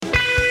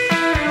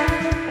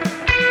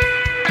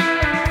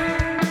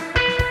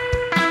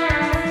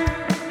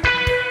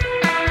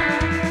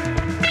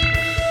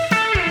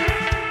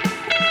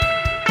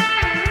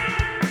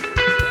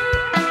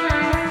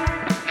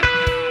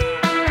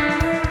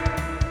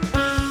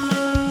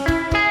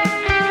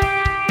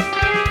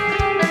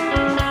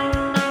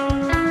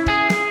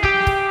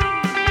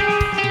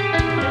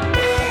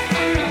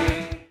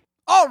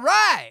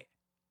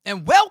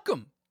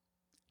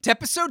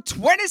episode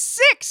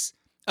 26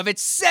 of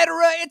Etc.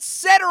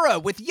 Etc.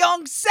 with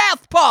Young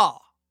Southpaw.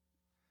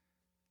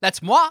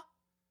 That's moi.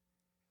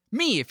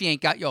 Me if you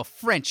ain't got your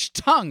French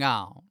tongue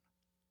on.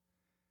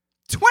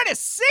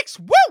 26?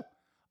 Woo!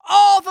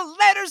 All the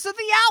letters of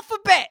the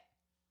alphabet.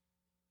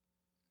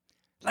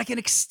 Like an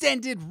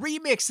extended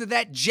remix of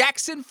that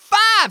Jackson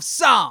 5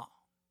 song.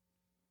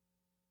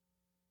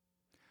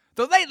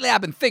 Though lately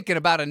I've been thinking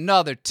about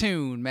another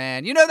tune,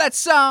 man. You know that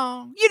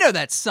song?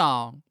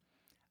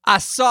 I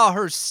saw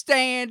her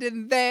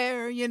standing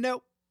there, you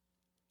know.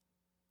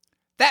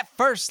 That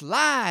first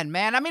line,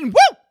 man,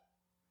 woo!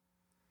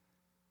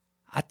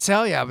 I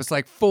tell you, I was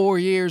like 4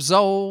 years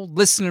old,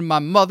 listening to my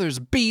mother's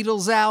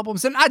Beatles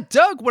albums, and I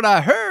dug what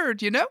I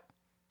heard, you know.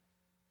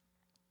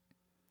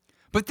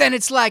 But then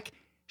it's like,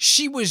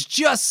 she was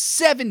just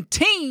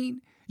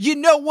 17, you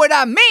know what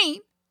I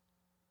mean?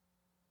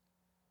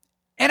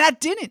 And I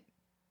didn't.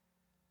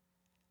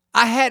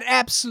 I had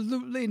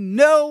absolutely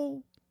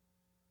no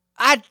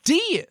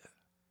idea,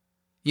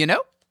 you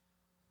know?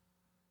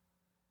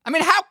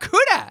 How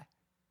could I?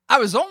 I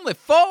was only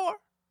 4.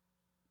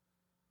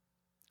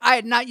 I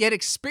had not yet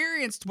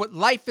experienced what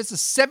life as a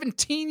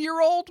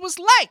 17-year-old was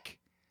like.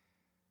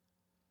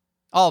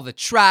 All the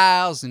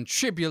trials and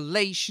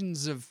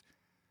tribulations of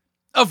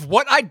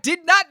what I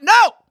did not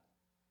know.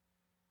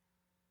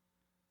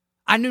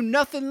 I knew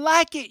nothing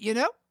like it, you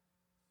know?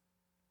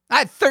 I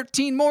had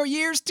 13 more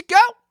years to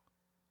go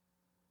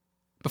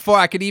before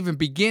I could even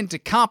begin to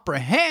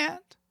comprehend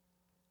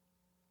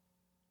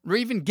or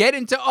even get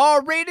into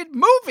R-rated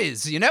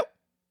movies, you know?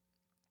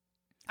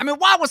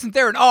 Why wasn't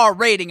there an R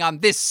rating on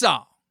this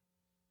song?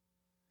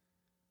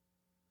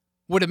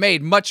 Would have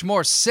made much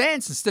more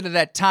sense instead of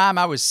that time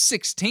I was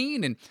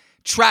 16 and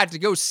tried to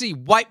go see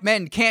White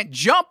Men Can't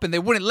Jump and they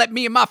wouldn't let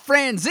me and my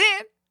friends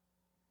in.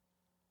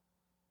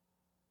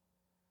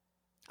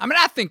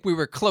 I think we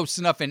were close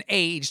enough in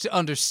age to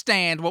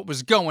understand what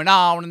was going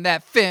on in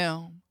that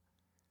film.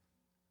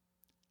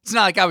 It's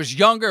not like I was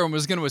younger and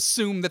was going to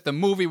assume that the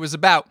movie was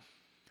about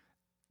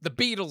the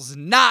Beatles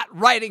not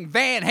writing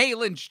Van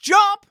Halen's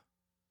Jump.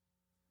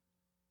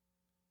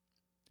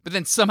 But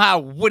then somehow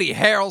Woody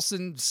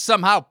Harrelson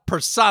somehow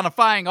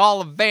personifying all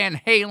of Van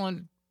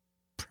Halen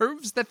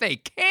proves that they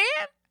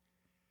can.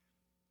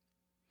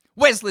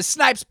 Wesley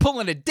Snipes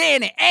pulling a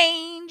Danny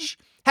Ainge,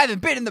 having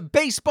been in the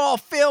baseball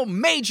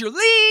film Major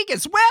League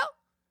as well.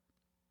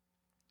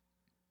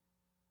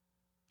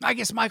 I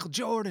guess Michael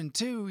Jordan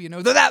too, you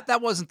know, though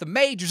that wasn't the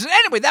majors.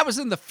 Anyway, that was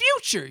in the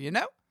future, you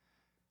know.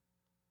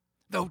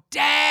 Though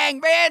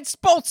dang, man,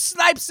 both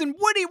Snipes and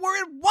Woody were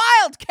in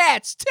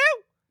Wildcats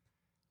too.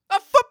 A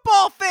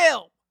football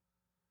film.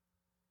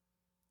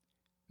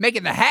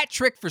 Making the hat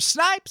trick for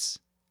Snipes.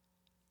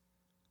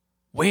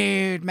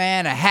 Weird,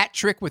 man, a hat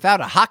trick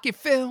without a hockey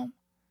film.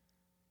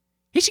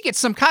 He should get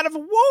some kind of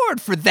award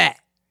for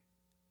that.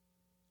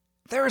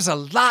 There is a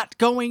lot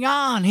going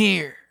on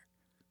here.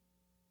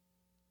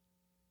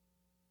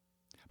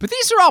 But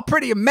these are all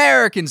pretty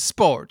American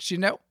sports, you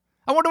know.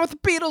 I wonder what the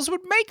Beatles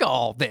would make of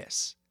all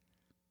this.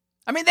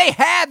 They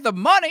had the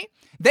money.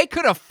 They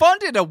could have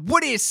funded a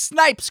Woody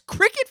Snipes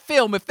cricket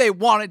film if they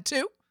wanted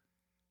to.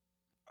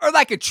 Or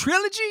like a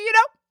trilogy, you know?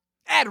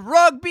 Add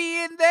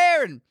rugby in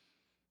there and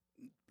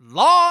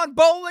lawn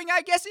bowling,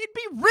 I guess. It'd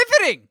be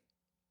riveting.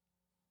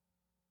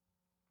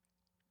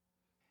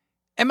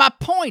 And my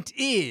point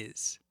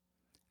is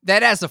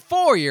that as a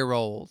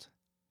 4-year-old,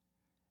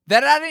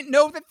 that I didn't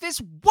know that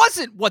this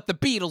wasn't what the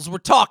Beatles were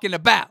talking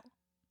about.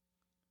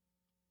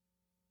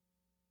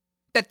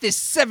 That this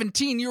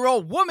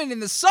 17-year-old woman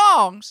in the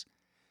songs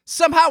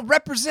somehow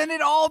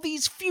represented all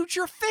these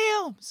future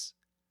films.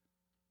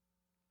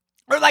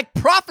 Or like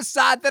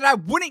prophesied that I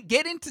wouldn't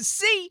get in to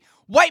see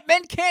White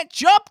Men Can't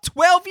Jump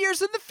 12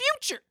 years in the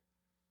future.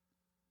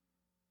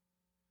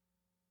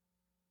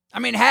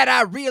 Had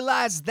I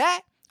realized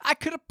that, I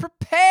could have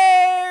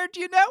prepared,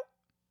 you know.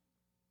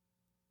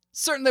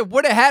 Certainly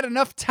would have had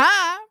enough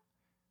time.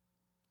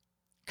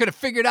 Could have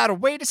figured out a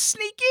way to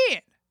sneak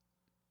in.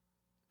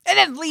 And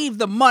then leave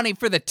the money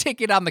for the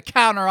ticket on the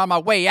counter on my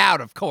way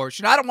out, of course.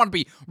 You know, I don't want to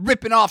be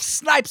ripping off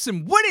Snipes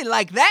and Woody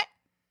like that.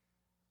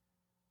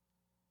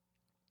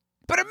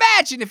 But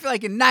imagine if,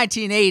 like in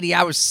 1980,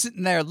 I was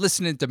sitting there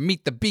listening to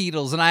Meet the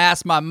Beatles and I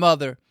asked my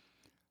mother,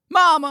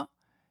 Mama,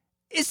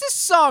 is this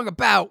song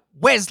about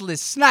Wesley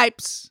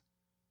Snipes?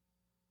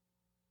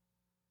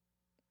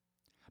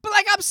 But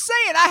like I'm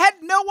saying, I had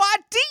no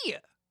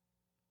idea.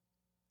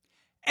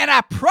 And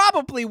I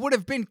probably would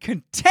have been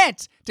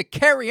content to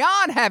carry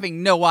on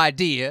having no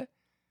idea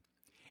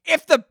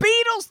if the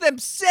Beatles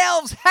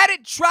themselves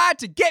hadn't tried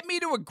to get me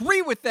to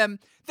agree with them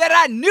that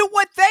I knew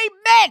what they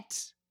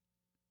meant.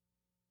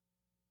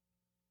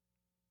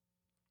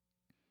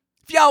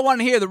 If y'all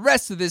want to hear the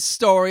rest of this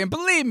story, and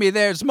believe me,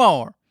 there's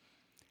more,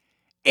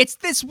 it's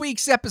this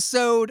week's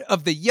episode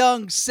of the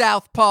Young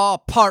Southpaw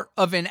Part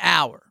of an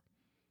Hour.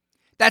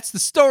 That's the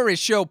Story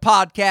Show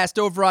podcast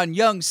over on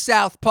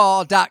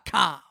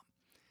youngsouthpaw.com.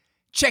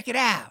 Check it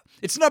out.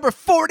 It's number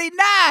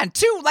 49,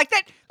 too, like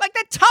that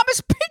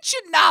Thomas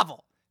Pynchon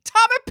novel,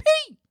 Tommy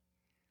P.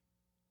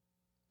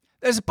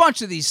 There's a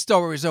bunch of these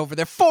stories over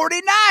there,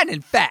 49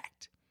 in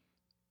fact.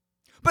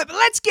 But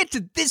let's get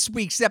to this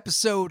week's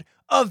episode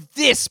of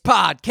this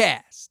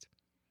podcast.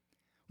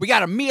 We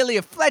got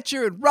Amelia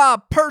Fletcher and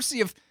Rob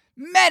Percy of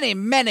many,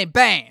 many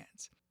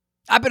bands.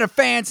 I've been a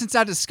fan since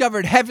I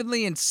discovered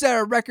Heavenly and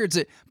Sarah Records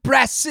at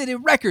Brass City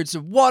Records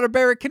in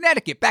Waterbury,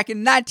 Connecticut back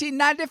in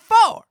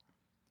 1994.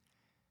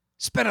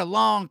 Spent a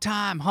long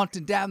time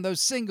hunting down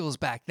those singles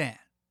back then.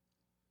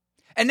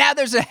 And now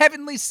there's a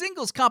Heavenly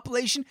singles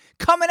compilation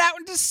coming out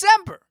in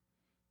December.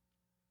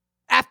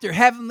 After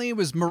Heavenly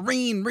was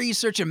Marine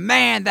Research, and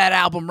man, that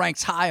album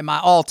ranks high in my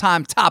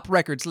all-time top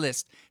records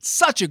list. It's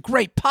such a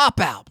great pop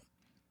album.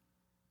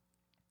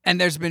 And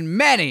there's been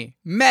many,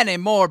 many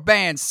more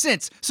bands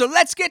since, so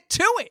let's get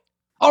to it.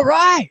 All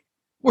right.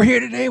 We're here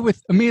today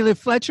with Amelia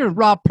Fletcher and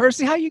Rob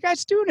Percy. How you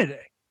guys doing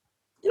today?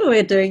 Oh,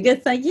 we're doing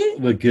good, thank you.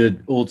 We're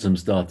good. Autumn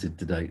started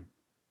today.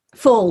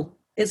 Fall.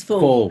 It's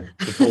fall.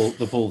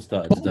 The fall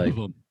started today.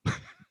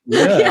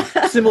 Yeah,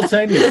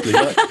 simultaneously,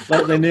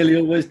 like they nearly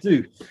always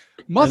do.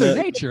 Mother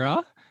Nature,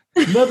 huh?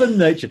 Mother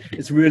Nature.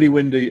 It's really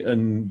windy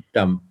and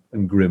damp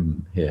and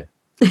grim here.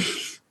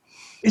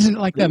 Isn't it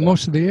like that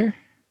most of the year?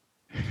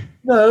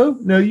 No.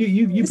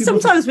 You people.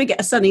 Sometimes we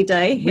get a sunny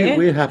day here.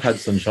 We have had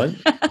sunshine.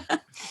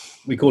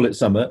 We call it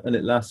summer, and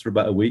it lasts for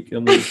about a week,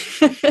 and we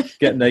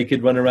get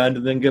naked, run around,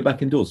 and then go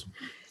back indoors.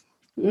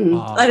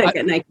 I don't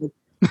get naked.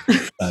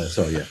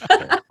 Sorry,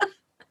 yeah.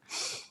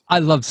 I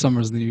love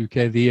summers in the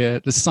UK.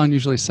 The sun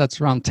usually sets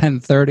around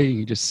 10:30.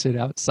 You just sit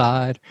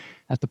outside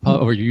at the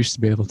pub, or you used to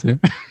be able to.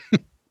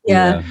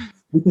 Yeah.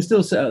 We can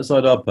still sit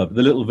outside our pub.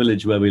 The little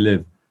village where we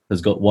live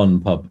has got one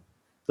pub.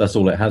 That's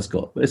all it has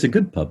got. But it's a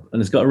good pub, and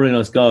it's got a really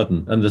nice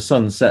garden, and the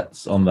sun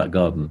sets on that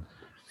garden.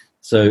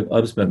 So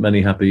I've spent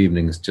many happy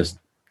evenings just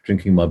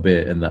drinking my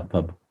beer in that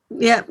pub.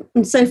 Yeah,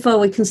 and so far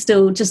we can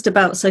still just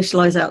about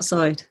socialise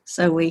outside.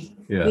 So we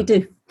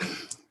do.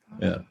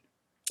 Yeah.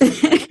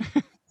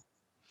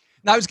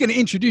 Now I was going to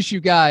introduce you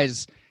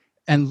guys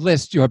and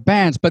list your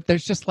bands, but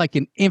there's just like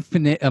an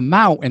infinite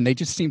amount, and they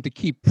just seem to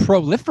keep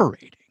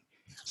proliferating.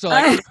 So,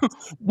 like,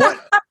 what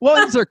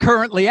ones are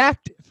currently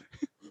active?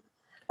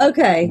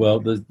 Okay. Well,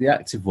 the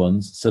active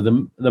ones. So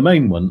the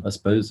main one, I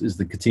suppose, is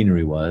the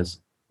Catenary Wires,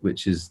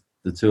 which is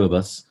the two of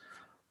us,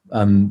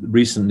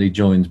 recently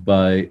joined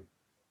by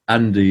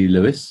Andy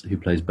Lewis, who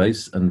plays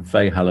bass, and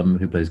Faye Hallam,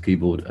 who plays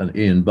keyboard, and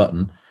Ian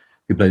Button,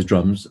 who plays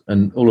drums.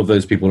 And all of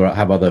those people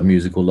have other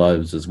musical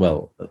lives as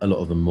well, a lot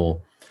of them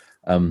more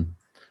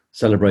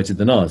celebrated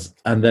than ours.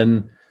 And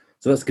then,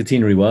 so that's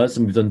Catenary Wires,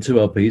 and we've done 2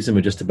 LPs, and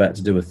we're just about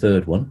to do a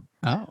third one.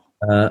 Oh.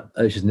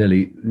 It's just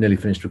nearly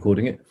finished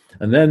recording it.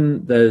 And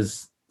then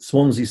there's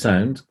Swansea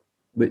Sound,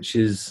 this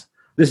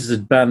is a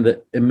band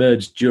that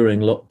emerged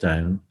during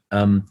lockdown.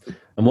 And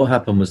what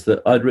happened was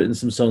that I'd written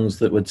some songs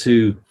that were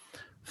too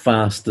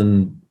fast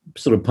and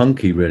sort of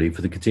punky, really,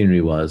 for the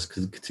Catenary Wires,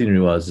 because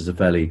Catenary Wires is a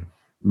fairly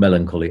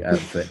melancholy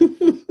outfit.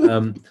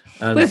 And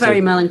we're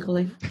very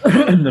melancholy.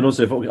 And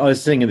also, if I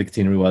was singing the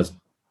Catenary Wires,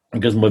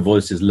 because my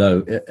voice is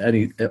low,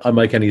 I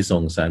make any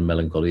song sound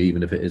melancholy,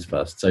 even if it is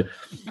fast.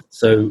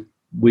 So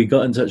we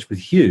got in touch with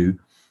Hugh,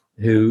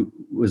 who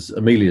was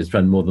Amelia's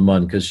friend more than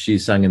mine, because she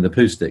sang in the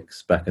Pooh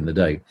Sticks back in the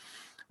day.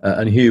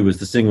 And Hugh was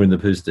the singer in the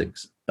Pooh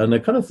Sticks. And I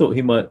kind of thought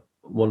he might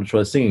want to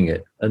try singing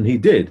it. And he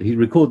did. He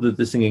recorded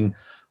the singing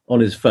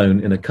on his phone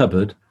in a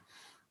cupboard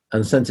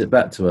and sent it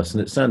back to us.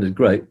 And it sounded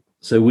great.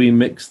 So we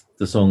mixed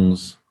the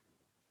songs,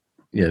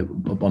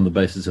 on the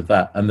basis of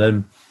that, and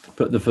then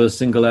put the first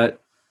single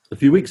out a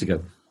few weeks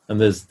ago. And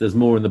there's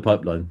more in the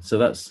pipeline. So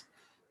that's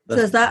so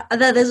there's that.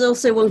 And then there's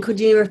also one called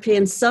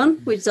European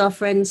Sun, which is our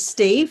friend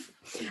Steve,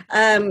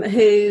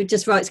 who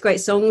just writes great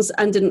songs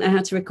and didn't know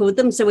how to record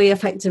them. So we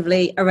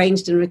effectively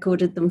arranged and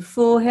recorded them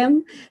for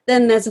him.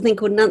 Then there's a thing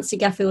called Nancy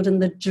Gaffield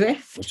and the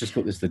Drift. Let's just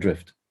call this The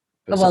Drift.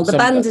 But the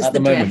band is The Drift. At the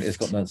moment, it's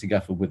got Nancy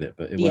Gaffield with it,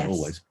 but it won't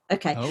always.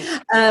 Okay.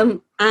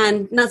 Oh.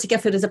 And Nancy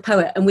Gaffield is a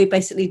poet, and we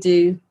basically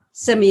do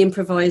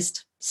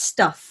semi-improvised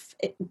stuff,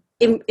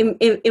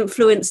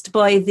 influenced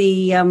by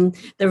the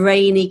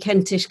rainy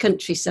Kentish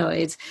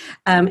countryside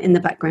in the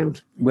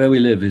background. Where we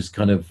live is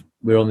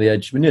we're on the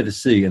edge, we're near the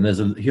sea, and there's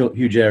a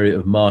huge area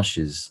of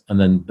marshes, and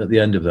then at the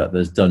end of that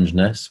there's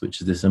Dungeness,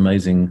 which is this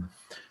amazing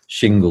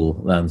shingle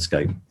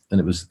landscape,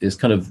 and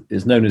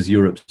it's known as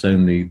Europe's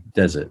only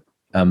desert.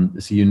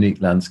 It's a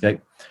unique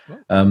landscape,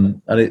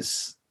 and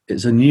it's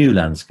a new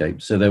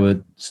landscape. So there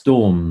were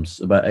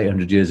storms about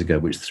 800 years ago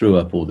which threw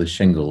up all this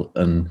shingle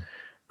and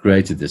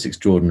created this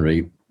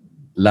extraordinary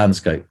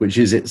landscape, which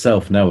is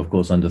itself now, of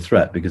course, under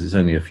threat because it's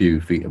only a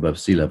few feet above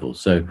sea level.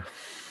 So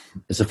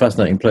it's a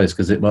fascinating place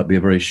because it might be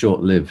a very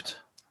short-lived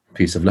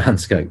piece of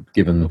landscape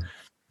given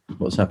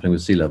what's happening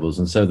with sea levels.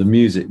 And so the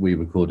music we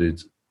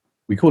recorded,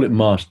 we call it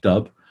marsh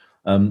dub.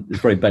 It's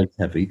very bass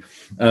heavy.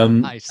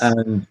 Nice.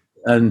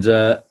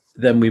 And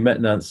then we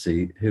met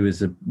Nancy, who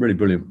is a really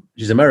brilliant,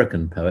 she's an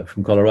American poet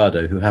from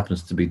Colorado who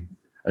happens to be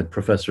a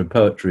professor of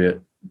poetry at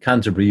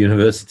Canterbury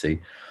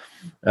University.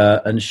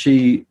 And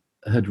she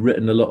had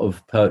written a lot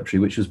of poetry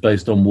which was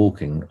based on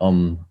walking,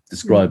 on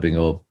describing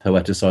or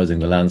poeticizing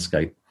the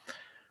landscape.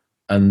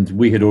 and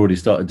we had already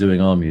started doing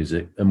our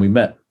music, and we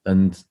met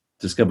and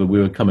discovered we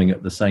were coming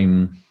at the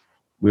same.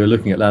 We were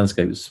looking at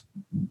landscapes.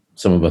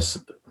 Some of us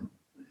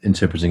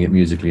interpreting it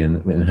musically,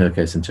 and in her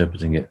case,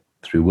 interpreting it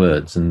through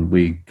words. And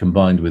we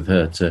combined with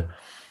her to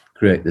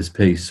create this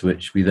piece,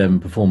 which we then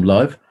performed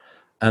live.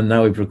 And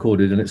now we've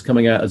recorded, and it's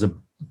coming out as a.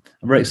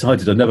 I'm very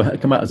excited. I've never had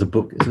it come out as a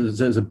book.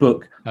 It's a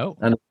book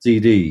and a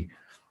CD.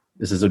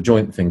 This is a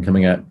joint thing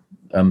coming out,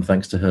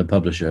 thanks to her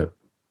publisher,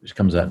 which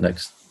comes out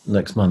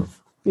next month.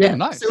 Yeah,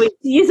 nice. So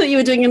you thought you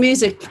were doing a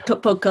music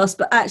podcast,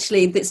 but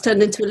actually, it's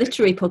turned into a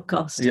literary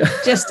podcast. Yeah.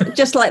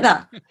 just like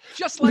that.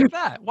 Just like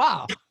that.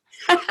 Wow.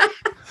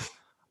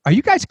 Are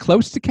you guys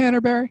close to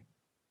Canterbury?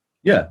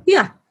 Yeah,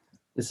 Yeah.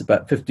 it's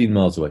about 15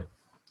 miles away.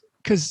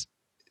 Because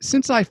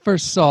since I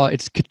first saw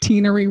it's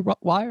catenary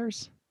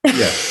wires.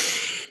 Yeah.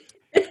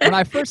 When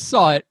I first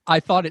saw it, I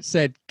thought it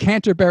said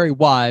Canterbury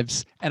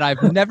Wives, and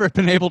I've never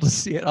been able to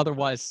see it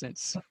otherwise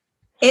since.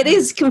 It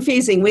is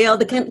confusing. We are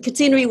the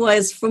catenary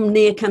wires from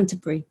near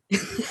Canterbury.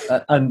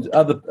 And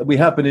we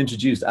have been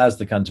introduced as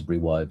the Canterbury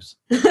Wives.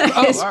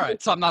 Oh, all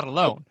right. So I'm not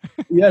alone.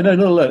 Yeah, no,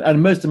 not alone.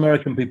 And most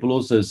American people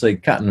also say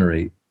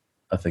catenary,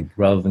 I think,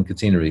 rather than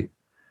catenary.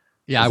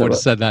 Yeah, I would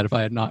have said that if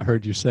I had not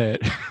heard you say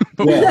it.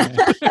 But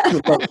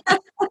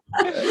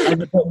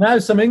now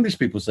some English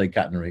people say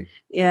catenary.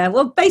 Yeah,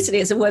 well, basically,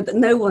 it's a word that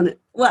no one.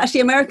 Well,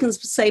 actually,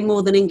 Americans say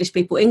more than English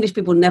people. English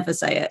people never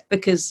say it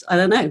because I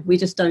don't know. We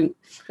just don't.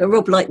 But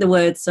Rob liked the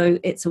word, so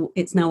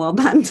it's now our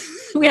band.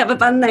 We have a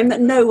band name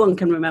that no one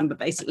can remember.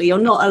 Basically, you're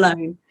not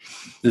alone.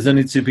 There's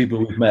only two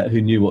people we've met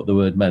who knew what the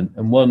word meant,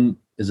 and one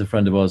is a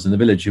friend of ours in the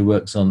village who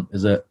works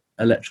as an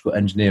electrical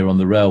engineer on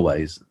the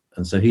railways,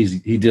 and so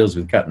he deals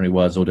with catenary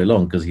wires all day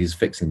long because he's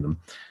fixing them.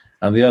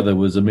 And the other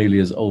was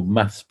Amelia's old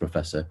maths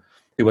professor.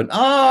 He went,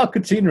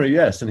 catenary,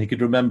 yes, and he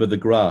could remember the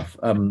graph,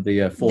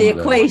 the formula. The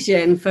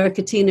equation for a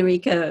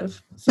catenary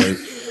curve.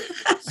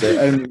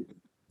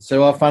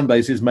 So our fan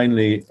base is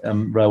mainly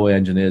railway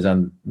engineers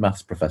and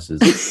maths professors.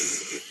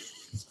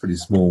 It's pretty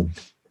small.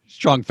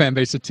 Strong fan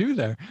base of two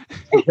there.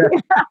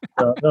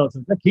 No,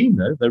 they're keen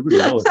though. They're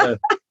really loyal.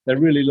 They're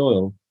really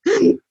loyal.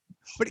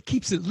 But it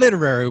keeps it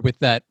literary with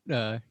that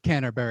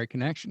Canterbury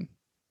connection.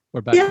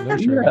 We're back to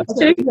literature.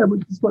 Yeah, but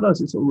it's quite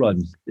nice. It sort of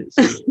rhymes. It's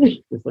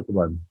like a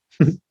rhyme.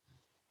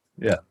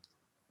 Yeah,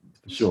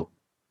 for sure.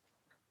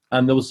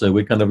 And also,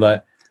 we kind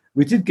of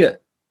we did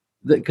get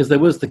because there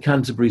was the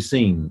Canterbury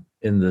scene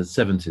in the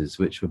 70s,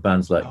 which were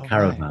bands like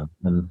Caravan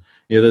and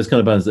those kind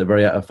of bands that are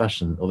very out of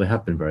fashion, or they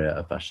have been very out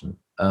of fashion.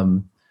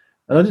 And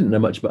I didn't know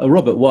much about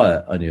Robert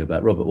Wyatt. I knew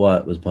about Robert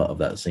Wyatt was part of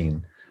that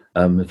scene,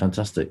 a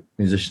fantastic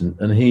musician,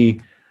 and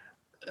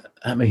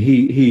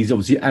he's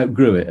obviously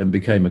outgrew it and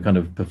became a kind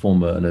of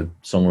performer and a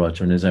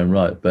songwriter in his own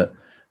right. But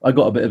I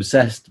got a bit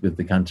obsessed with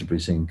the Canterbury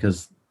scene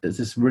because it's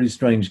this really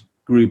strange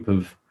group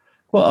of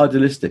quite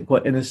idealistic,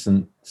 quite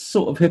innocent,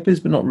 sort of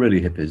hippies, but not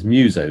really hippies,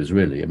 musos,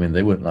 really. I mean,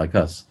 they weren't like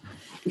us.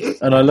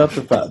 And I love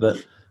the fact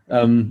that,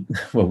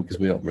 because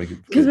we aren't very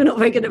good. Because we're not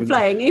very good at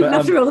playing, even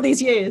after all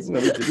these years.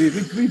 Well,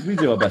 we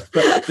do our best.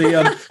 But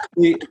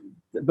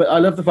but I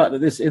love the fact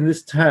that in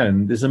this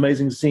town, this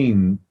amazing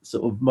scene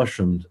sort of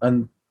mushroomed,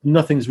 and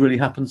nothing's really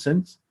happened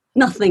since.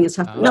 Nothing has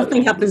happened.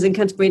 Nothing happens in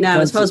Canterbury now,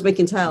 as far as we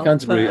can tell.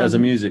 Canterbury, as a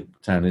music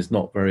town, is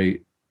not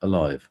very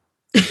alive.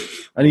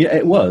 And yet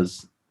it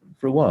was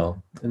for a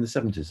while in the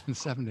 70s.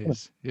 In the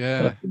 70s,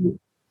 yeah.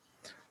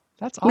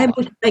 That's odd. Maybe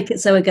we can make it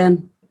so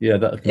again. Yeah,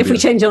 if we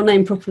change our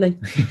name properly.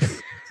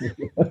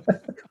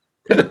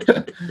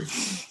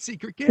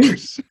 Secret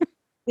Gears.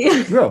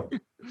 Yeah.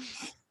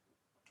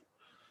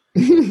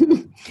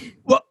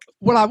 Well,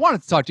 what I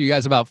wanted to talk to you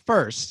guys about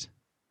first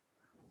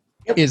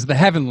is the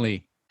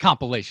Heavenly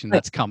compilation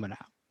that's coming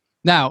out.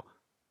 Now,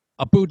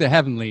 Abu the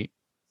Heavenly,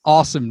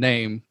 awesome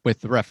name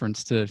with the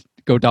reference to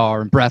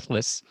Godard and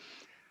Breathless.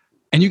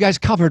 And you guys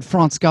covered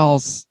France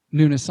Gall's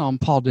Nous ne sommes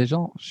pas des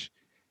anges.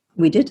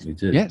 We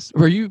did. Yes.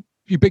 Were you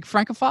big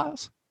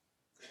Francophiles?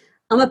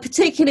 I'm a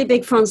particularly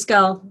big Franz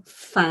Gall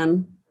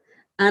fan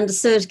and a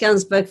Serge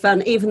Gainsbourg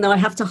fan, even though I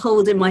have to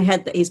hold in my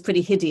head that he's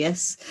pretty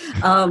hideous.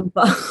 But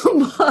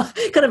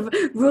kind of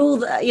rule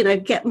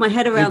that, get my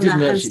head around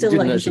that and still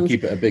didn't actually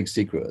keep it a big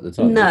secret at the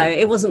time. No,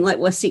 it wasn't like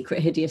we're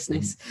secret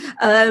hideousness.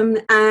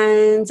 And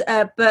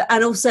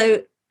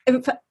also,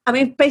 I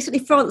mean, basically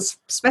France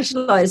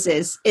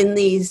specialises in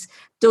these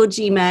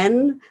dodgy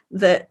men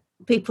that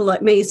people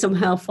like me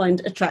somehow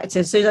find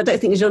attractive. So I don't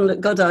think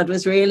Jean-Luc Godard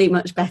was really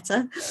much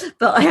better,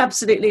 but I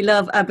absolutely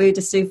love Abu de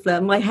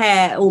Souffle. My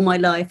hair all my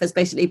life has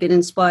basically been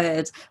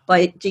inspired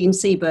by Gene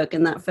Seberg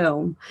in that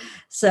film.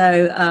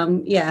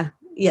 So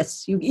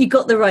yes, you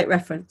got the right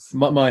reference.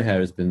 My hair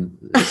has been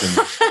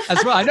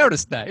That's right, I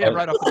noticed that. Yeah,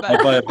 right off the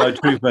bat. By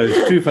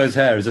Truffaut's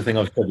hair is a thing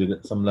I've studied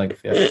at some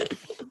length. Yeah.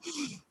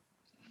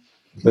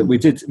 But we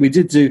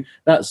did do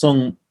that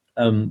song.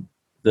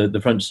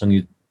 The French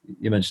song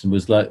you mentioned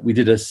was we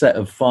did a set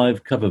of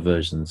 5 cover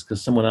versions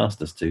because someone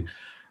asked us to,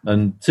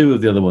 and 2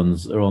 of the other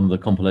ones are on the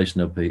compilation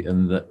LP,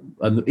 and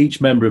each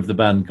member of the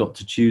band got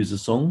to choose a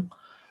song.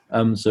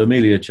 So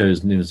Amelia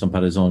chose Nous ne sommes pas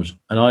des anges,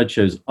 and I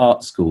chose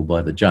Art School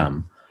by The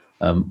Jam,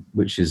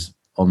 which is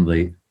on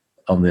the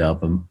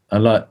album.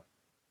 And like,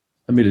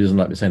 Amelia doesn't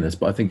like me saying this,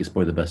 but I think it's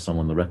probably the best song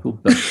on the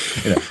record. But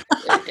you know,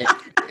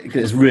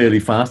 it's really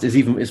fast.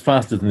 It's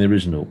faster than the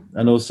original,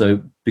 and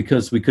also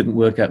because we couldn't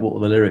work out what all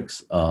the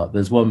lyrics are.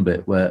 There's one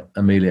bit where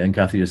Amelia and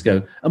Kathy just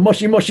go "a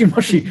mushy mushy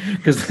mushy"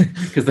 because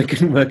they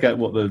couldn't work out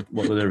what the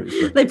lyrics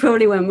were. They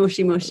probably weren't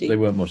mushy mushy. They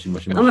weren't mushy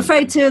mushy. I'm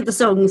afraid 2 of the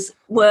songs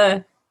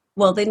were,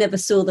 well, they never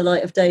saw the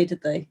light of day,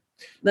 did they?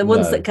 The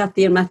ones that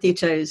Kathy and Matthew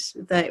chose.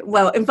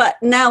 In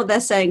fact, now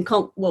they're saying,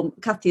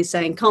 Kathy is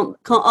saying, can't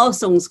our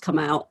songs come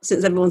out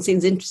since everyone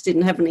seems interested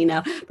in Heavenly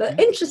now? But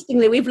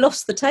interestingly, we've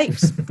lost the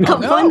tapes.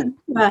 Can't find them.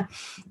 Yeah.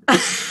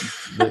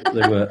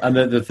 They were, and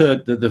the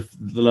third,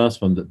 the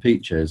last one that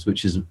Pete chose,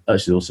 which is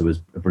actually also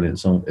is a brilliant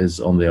song, is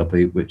on the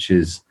LP, which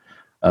is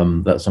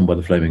that song by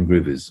the Flaming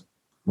Groovies.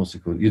 What's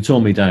it called? You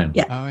Tore Me Down.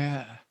 Yeah. Oh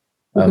yeah.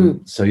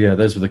 So yeah,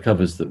 those were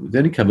the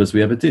only covers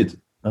we ever did.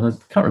 And I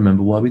can't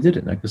remember why we did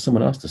it now, because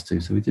someone asked us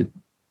to, so we did.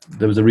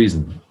 There was a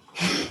reason.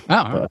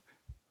 Oh,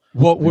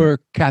 what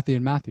were Kathy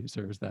and Matthew's,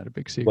 or is that a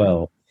big secret?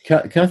 Well,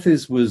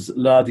 Kathy's was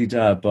La Di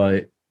Da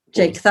by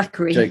Jake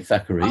Thackeray.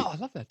 Oh, I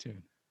love that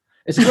tune.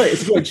 It's a great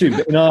tune,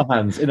 but in our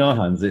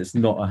hands, it's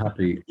not a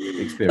happy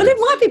experience. Well, it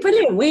might be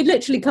brilliant. We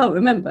literally can't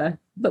remember,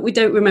 but we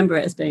don't remember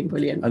it as being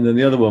brilliant. And then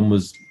the other one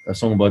was a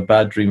song by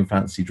Bad Dream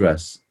Fancy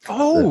Dress.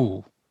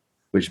 Oh,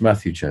 which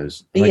Matthew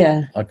chose.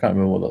 Yeah. I can't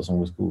remember what that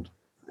song was called.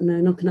 No,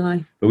 not can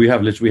I. But we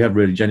have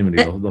really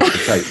genuinely lost the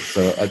tape.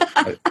 So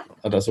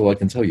that's all I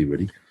can tell you,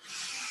 really.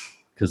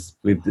 Because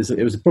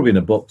it was probably in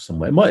a box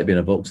somewhere. It might have been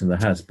a box in the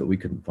house, but we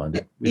couldn't find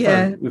it.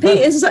 Pete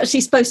is actually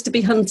supposed to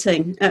be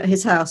hunting at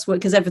his house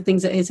because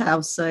everything's at his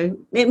house. So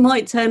it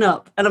might turn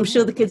up, and I'm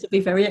sure the kids would be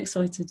very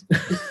excited.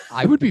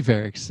 I would be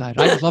very excited.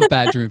 I love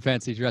Bad Dream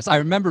Fancy Dress. I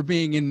remember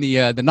being in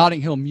the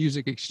Notting Hill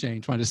Music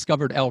Exchange when I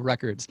discovered L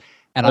Records,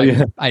 and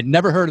I'd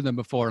never heard of them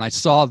before, and I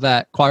saw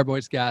that Choir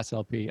Boys Gas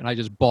LP, and I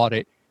just bought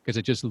it because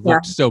it just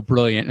looked so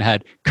brilliant and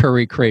had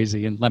Curry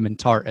Crazy and Lemon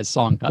Tart as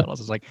song titles.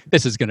 I was like,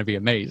 this is going to be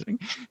amazing.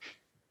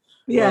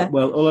 Yeah,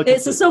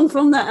 it's a song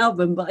from that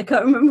album, but I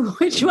can't remember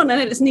which one, and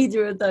it's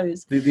neither of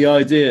those. The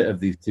idea of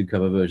these 2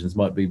 cover versions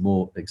might be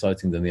more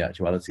exciting than the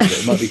actuality.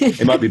 But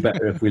it might be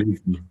better if we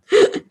leave them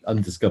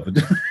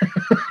undiscovered.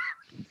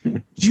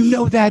 Do you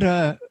know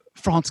that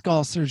Franz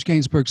Gall, Serge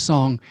Gainsbourg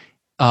song,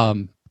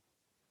 Don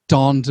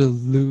de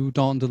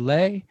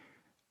Lay?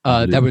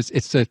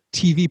 It's a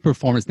TV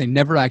performance. They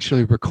never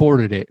actually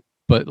recorded it,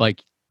 but I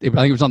think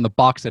it was on the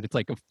box set. It's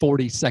like a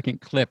 40-second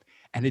clip,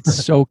 and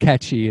it's so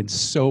catchy and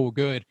so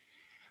good.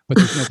 But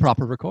there's no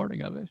proper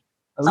recording of it.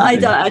 I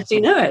don't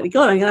actually know it.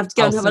 God, I'm gonna have to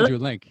go and have a look. I'll send you a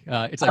link.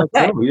 It's like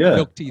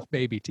Milk Teeth,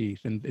 Baby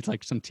Teeth, and it's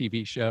like some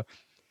TV show.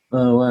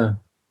 Oh wow!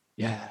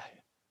 Yeah.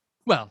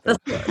 Well,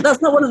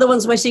 that's not one of the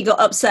ones where she got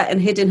upset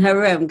and hid in her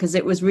room because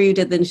it was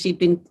ruder than she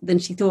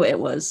thought it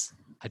was.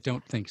 I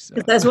don't think so.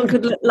 There's one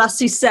called La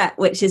Sucette,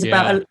 which is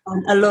about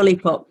a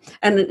lollipop,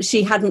 and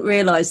she hadn't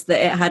realised that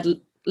it had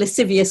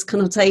lascivious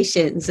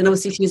connotations, and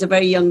obviously she was a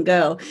very young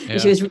girl. And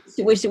she was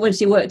when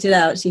she worked it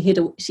out, she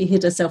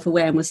hid herself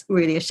away and was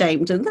really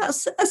ashamed, and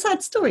that's a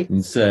sad story.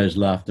 And Serge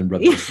laughed and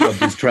rubbed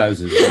his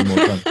trousers one more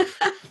time.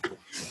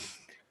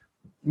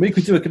 We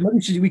could do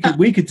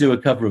a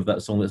cover of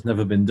that song that's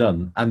never been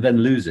done and then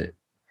lose it.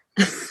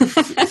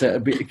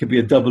 So it could be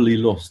a doubly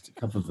lost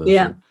cover version.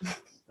 Yeah.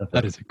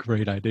 That is a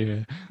great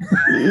idea.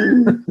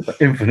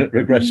 Infinite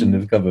regression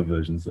of cover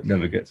versions that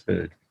never gets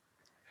heard.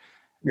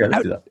 Yeah,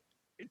 let's do that.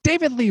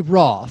 David Lee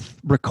Roth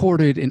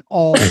recorded an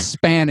all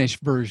Spanish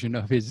version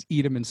of his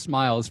Eat 'Em and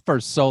Smile, his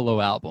first solo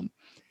album.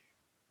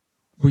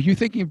 Were you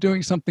thinking of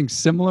doing something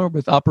similar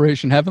with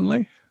Operation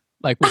Heavenly?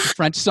 Like with the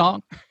French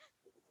song?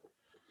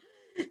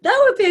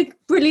 That would be a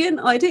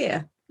brilliant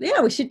idea.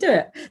 Yeah, we should do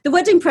it. The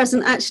Wedding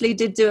Present actually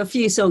did do a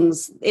few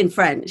songs in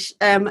French,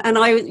 and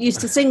I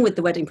used to sing with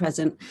The Wedding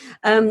Present.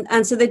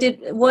 And so they did,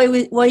 Why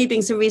Are You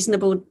Being So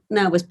Reasonable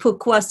Now was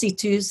Pourquoi Si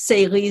Tu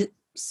C'est Reasonable.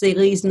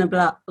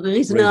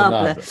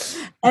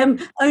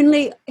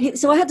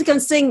 So I had to go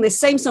and sing this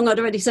same song I'd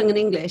already sung in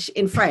English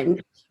in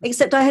French,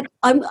 except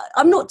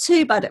I'm not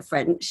too bad at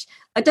French.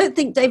 I don't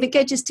think David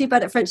Gedge is too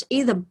bad at French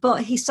either,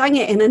 but he sang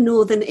it in a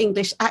Northern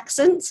English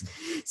accent.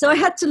 So I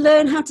had to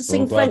learn how to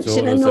sing French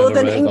in a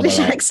Northern English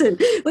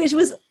accent, which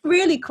was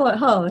really quite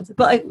hard.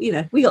 But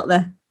we got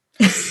there.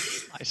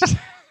 Nice.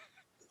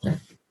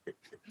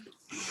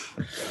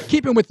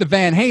 Keeping with the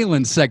Van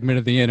Halen segment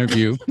of the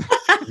interview.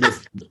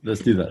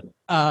 Let's do that.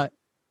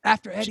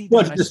 After Eddie,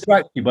 I tried to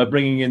distract you by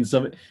bringing in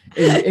some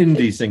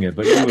indie singer,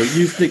 but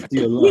you stick to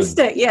your line. You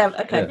stick,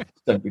 okay. Yeah,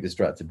 don't be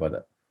distracted by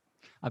that.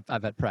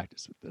 I've had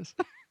practice with this.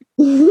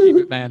 Keep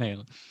it Van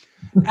Halen.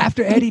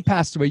 After Eddie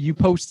passed away, you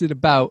posted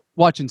about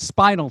watching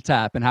Spinal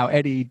Tap and how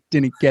Eddie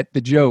didn't get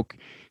the joke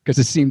because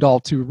it seemed all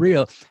too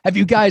real. Have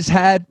you guys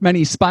had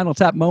many Spinal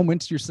Tap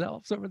moments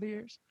yourselves over the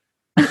years?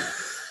 I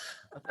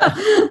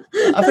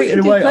think in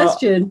a way,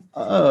 question.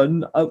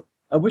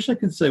 I wish I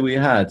could say we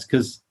had,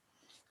 because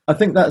I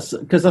think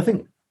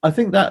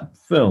that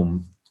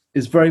film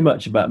is very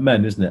much about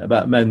men, isn't it?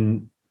 About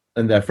men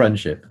and their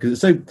friendship, because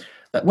it's so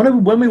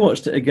when we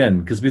watched it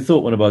again, because we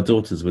thought one of our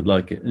daughters would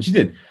like it, and she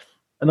did,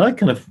 and I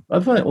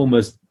find it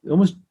almost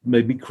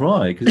made me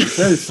cry because it's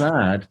so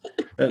sad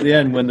at the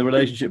end when the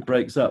relationship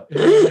breaks up.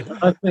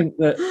 I think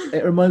that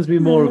it reminds me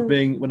more of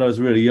being when I was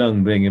really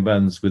young, being in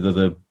bands with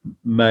other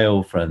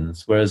male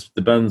friends, whereas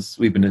the bands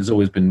we've been in has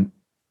always been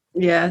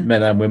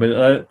men and women.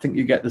 And I don't think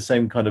you get the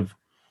same kind of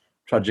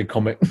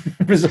tragicomic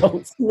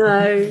results.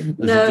 No.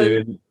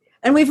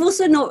 And we've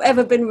also not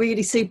ever been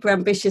really super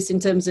ambitious in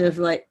terms of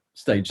like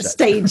stage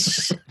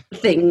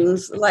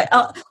things. Like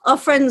our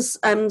friends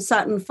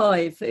Saturn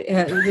 5,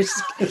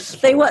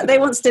 they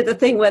once did the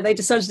thing where they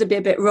decided to be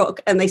a bit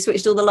rock and they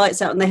switched all the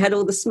lights out and they had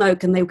all the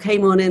smoke and they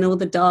came on in all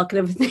the dark and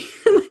everything.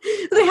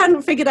 They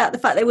hadn't figured out the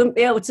fact they wouldn't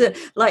be able to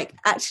like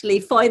actually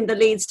find the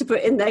leads to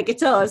put in their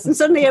guitars. And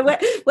suddenly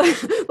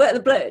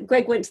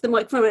Greg went to the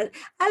microphone and went,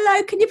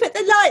 "Hello, can you put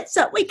the lights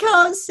up? We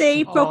can't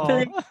see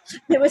properly."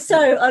 It was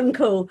so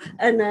uncool.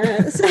 And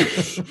so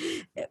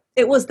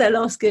it was their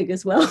last gig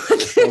as well.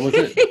 Oh, was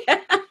it? Yeah.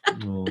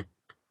 Oh.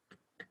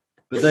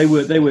 But they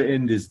were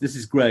indies. This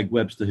is Greg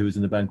Webster, who was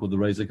in the band called the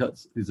Razor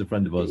Cuts. He's a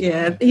friend of ours.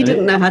 Yeah, he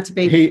didn't know how to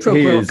be prog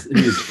rock.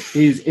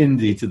 He's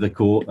indie to the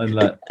core, and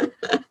like,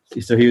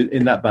 so he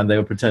in that band they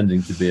were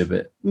pretending to be a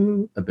bit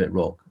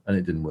rock, and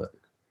it didn't work.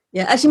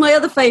 Yeah, actually, my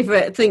other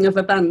favourite thing of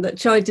a band that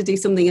tried to do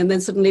something and then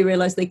suddenly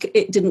realised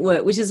it didn't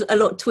work, which is a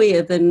lot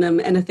tweer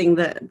than anything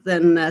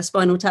than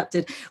Spinal Tap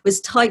did,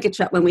 was Tiger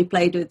Trap when we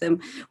played with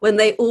them, when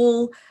they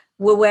all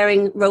were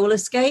wearing roller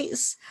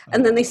skates,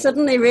 and then they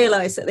suddenly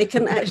realised that they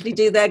couldn't actually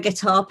do their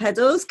guitar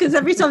pedals because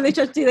every time they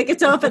tried to do their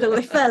guitar pedal,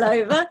 they fell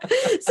over.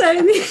 So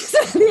in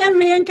the end,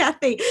 me and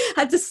Kathy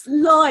had to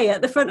lie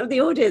at the front of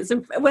the audience,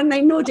 and when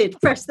they nodded,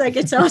 press their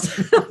guitar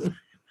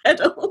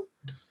pedal.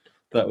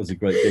 That was a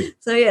great gig.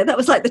 So yeah, that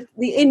was like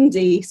the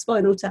indie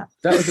Spinal Tap.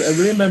 That was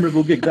a really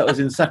memorable gig. That was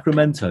in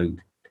Sacramento.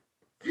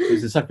 It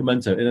was in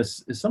Sacramento in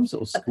some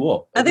sort of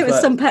squat. I think it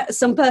was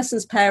some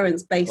person's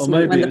parents'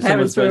 basement when the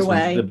parents were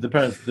away. The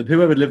parents,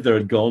 whoever lived there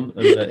had gone,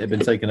 and it had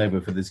been taken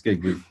over for this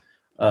gig with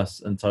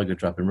us and Tiger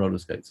Trap in roller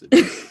skates.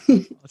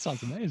 That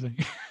sounds amazing.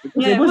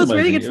 Yeah, it was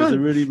really good fun. It was a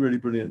really, really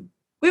brilliant.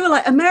 We were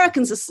like,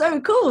 Americans are so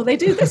cool. They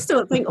do this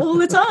sort of thing all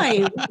the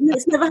time. And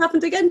it's never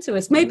happened again to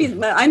us.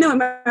 Maybe, I know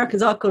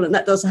Americans are cool and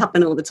that does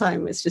happen all the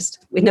time. It's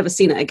just, we've never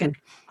seen it again.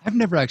 I've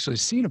never actually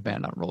seen a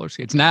band on roller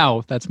skates.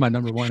 Now, that's my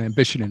number one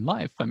ambition in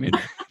life. I mean,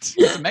 it's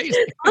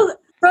amazing.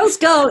 Rose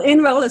Girl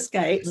in roller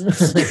skates.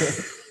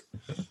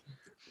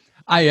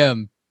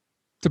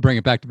 To bring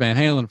it back to Van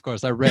Halen, of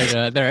course, I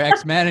read their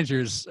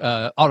ex-manager's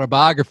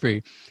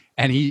autobiography.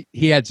 And he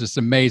had just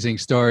amazing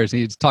stories.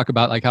 He'd talk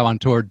about like how on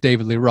tour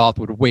David Lee Roth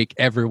would wake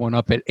everyone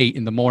up at 8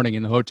 a.m.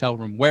 in the hotel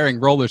room wearing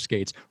roller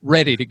skates,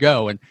 ready to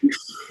go, and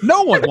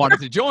no one wanted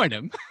to join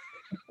him.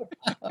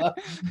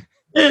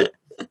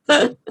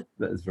 That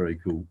is very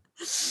cool.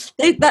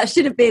 That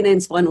should have been in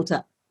Spinal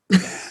Tap.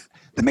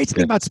 The amazing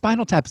thing about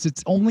Spinal Tap is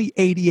it's only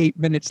 88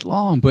 minutes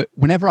long, but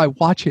whenever I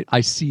watch it,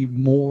 I see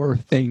more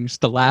things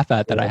to laugh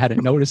at that I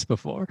hadn't noticed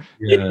before.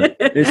 Yeah,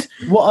 it's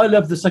what I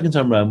loved the second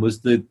time around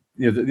was the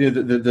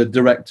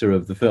director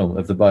of the film,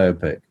 of the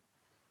biopic.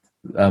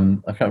 I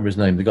can't remember his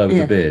name. The guy with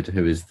the beard,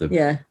 who is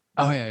the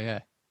Oh yeah.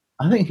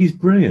 I think he's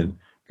brilliant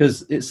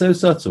because it's so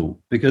subtle.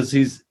 Because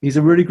he's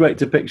a really great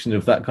depiction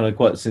of that kind of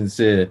quite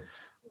sincere,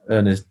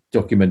 earnest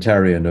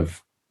documentarian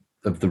of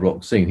the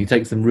rock scene. He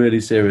takes them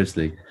really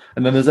seriously.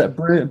 And then there's that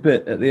brilliant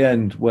bit at the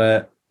end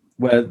where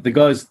the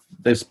guys,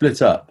 they've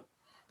split up,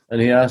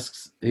 and he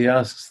asks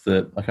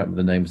the, I can't remember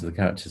the names of the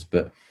characters,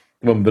 but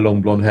the one with the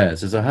long blonde hair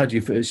says, "So how do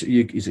you feel? Is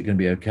it going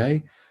to be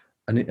okay?"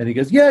 And he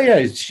goes, "Yeah."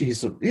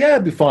 He's it'll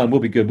be fine. We'll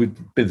be good. We've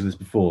been through this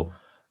before.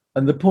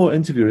 And the poor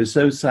interviewer is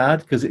so sad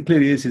because it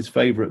clearly is his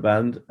favourite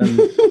band,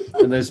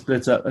 and they're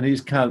split up, and he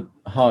just can't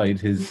hide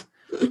his.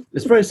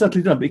 It's very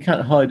subtly done, but he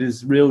can't hide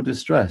his real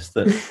distress.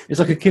 That it's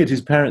like a kid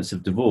whose parents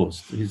have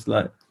divorced. He's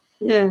like.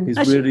 Yeah, he's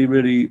really,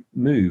 really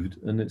moved,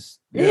 and it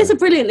is a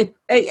brilliantly.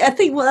 I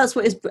think that's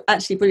what is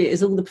actually brilliant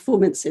is all the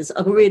performances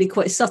are really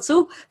quite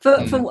subtle for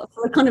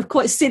a kind of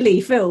quite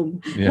silly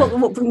film. Yeah.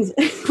 What brings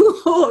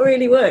what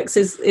really works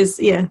is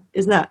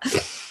that.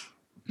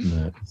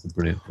 No, it's a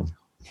brilliant film.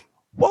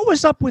 What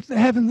was up with the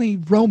heavenly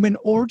Roman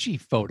orgy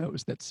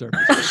photos that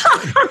surfaced?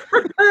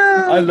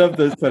 I love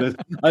those photos.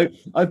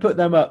 I put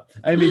them up.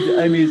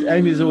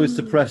 Amy's always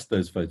suppressed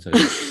those photos.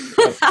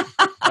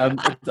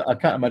 I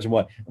can't imagine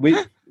why. We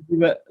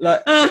were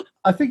like,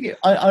 I think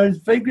I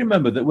vaguely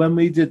remember that when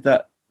we did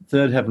that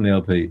third Heavenly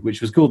LP,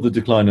 which was called The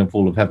Decline and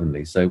Fall of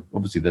Heavenly, so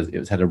obviously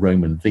it had a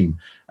Roman theme.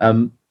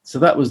 So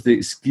that was the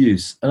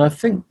excuse. And I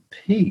think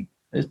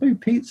it's maybe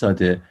Pete's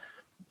idea,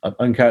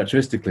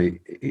 uncharacteristically.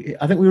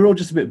 I think we were all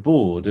just a bit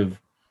bored of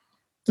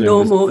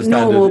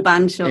normal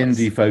band shots,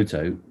 indie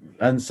photo,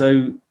 and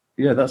so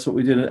that's what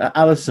we did.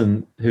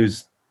 Alison,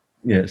 who's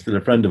still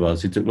a friend of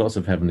ours, who took lots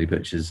of Heavenly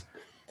pictures,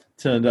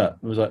 turned up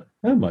and was like,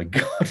 "Oh my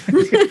god!"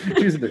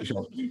 She was a bit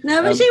shocked.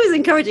 No, but she was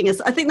encouraging us.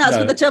 I think that's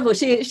what the trouble.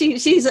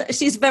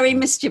 She's very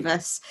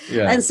mischievous,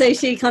 and so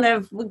she kind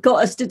of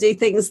got us to do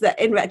things that,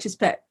 in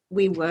retrospect,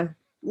 we were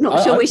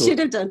Not sure I we thought- should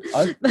have done.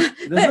 I-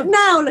 But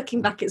now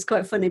looking back, it's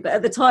quite funny. But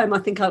at the time, I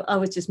think I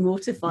was just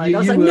mortified. You- I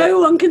was you like, were- no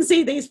one can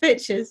see these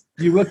pictures.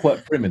 You were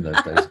quite prim in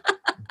those days.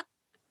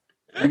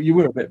 You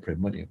were a bit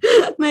prim, weren't you?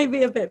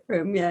 Maybe a bit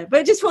prim, yeah. But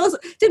it just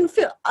didn't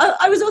feel.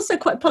 I was also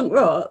quite punk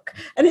rock,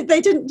 and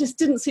they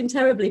didn't seem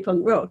terribly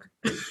punk rock.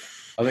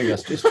 I think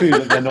it's true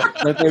that they're not.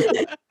 I think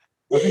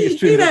it's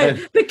true You that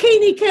know, they're,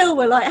 Bikini Kill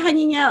were like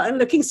hanging out and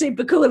looking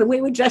super cool, and we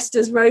were dressed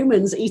as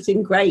Romans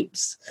eating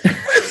grapes.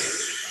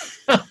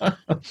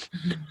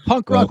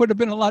 Punk rock would have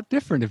been a lot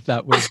different if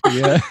that was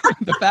the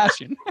the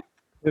fashion.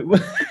 it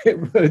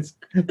was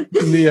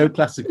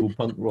neoclassical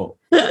punk rock.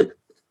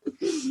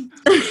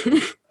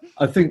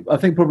 I think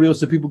probably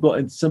also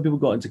some people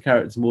got into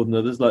characters more than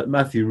others. Like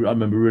Matthew, I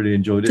remember really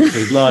enjoyed it. So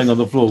he's lying on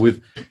the floor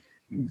with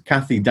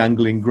Kathy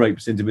dangling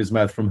grapes into his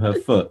mouth from her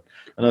foot,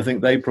 and I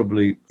think they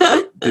probably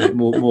did it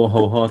more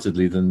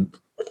wholeheartedly than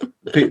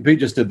Pete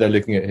just stood there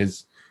looking at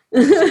his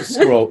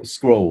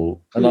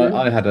scroll, and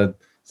I had a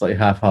slightly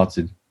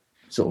half-hearted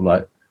sort of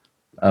like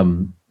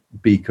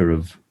beaker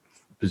of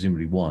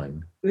presumably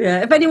wine.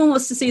 Yeah, if anyone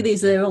wants to see these,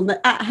 they're on the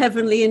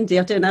 @Heavenly Indie.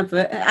 I don't have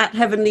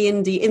 @Heavenly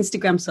Indie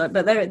Instagram site,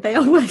 but they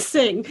always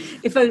sing,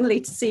 if only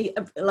to see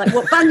like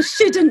what bands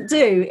shouldn't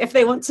do if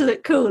they want to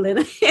look cool in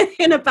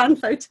a band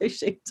photo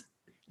shoot.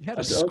 You had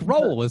a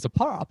scroll as a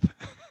pop.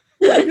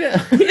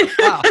 Yeah.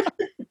 Wow.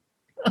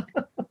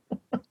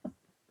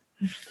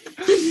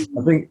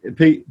 I think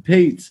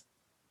Pete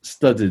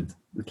studied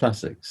the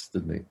classics,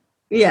 didn't he?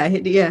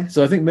 Yeah.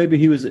 So I think maybe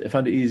he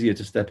found it easier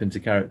to step into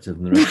character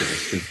than the rest of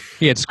us. 'Cause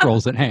He had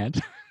scrolls at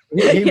hand.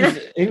 he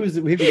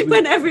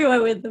Went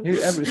everywhere with them.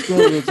 every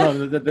scroll all the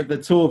time. The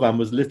tour van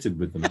was littered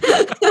with them.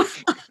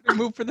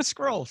 Move for the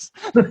scrolls.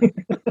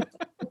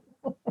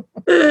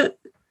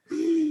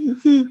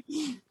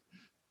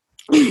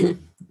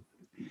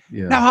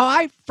 Yeah. Now, how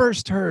I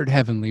first heard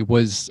Heavenly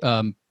was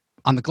on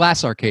the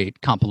Glass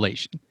Arcade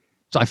compilation.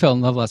 So I Fell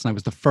in Love Last Night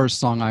was the first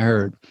song I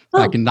heard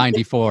back in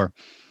 '94.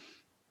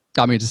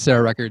 Got me into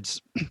Sarah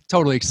Records,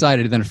 totally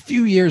excited. And then a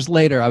few years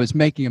later, I was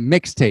making a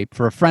mixtape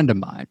for a friend of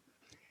mine.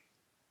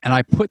 And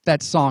I put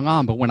that song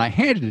on, but when I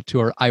handed it to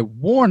her, I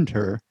warned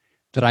her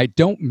that I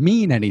don't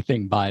mean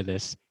anything by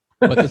this,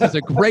 but this is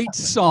a great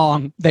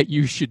song that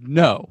you should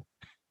know.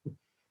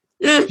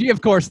 She,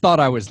 of course, thought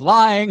I was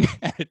lying,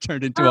 and it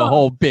turned into a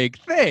whole big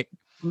thing.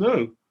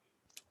 No.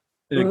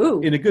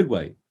 In a good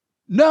way.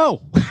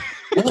 No.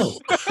 Oh.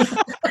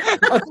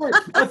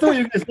 I thought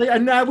you were going to say,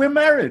 and now we're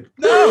married.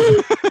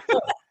 No.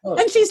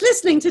 And she's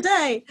listening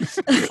today.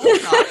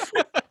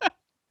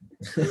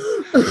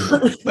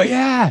 But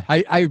yeah,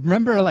 I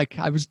remember like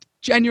I was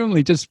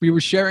genuinely we were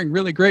sharing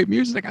really great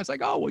music. I was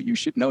like, oh, well, you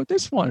should know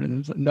this one. And it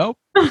was like, nope.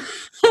 I'm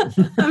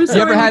You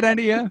sorry. ever had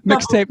any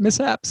mixtape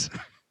mishaps?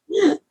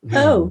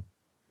 Oh.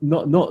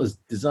 Not as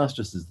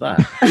disastrous as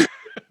that.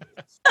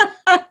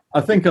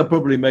 I think I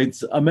probably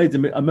I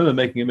remember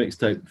making a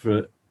mixtape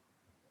for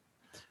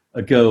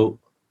a girl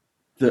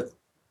that,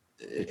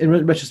 in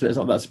retrospect, it's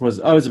not that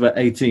surprising. I was about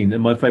 18,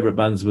 and my favourite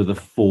bands were The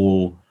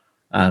Fall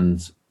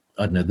and,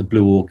 I don't know, the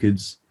Blue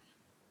Orchids.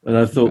 And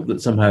I thought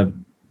that somehow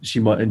she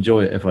might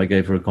enjoy it if I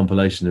gave her a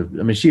compilation of.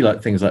 I mean, she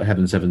liked things like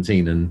Heaven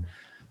 17 and,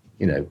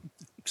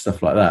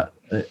 stuff like that.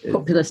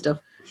 Popular stuff.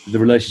 The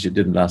relationship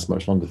didn't last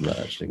much longer than that,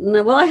 actually.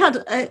 No, well, I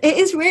had. It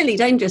is really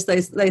dangerous,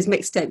 those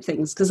mixtape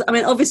things, because I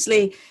mean,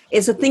 obviously,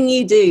 it's a thing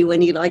you do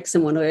when you like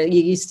someone, or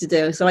you used to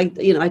do. So I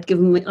gave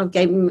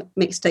them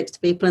mixtapes to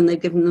people, and they've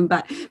given them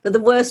back. But the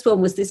worst one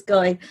was this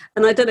guy,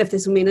 and I don't know if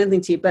this will mean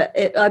anything to you, but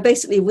I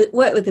basically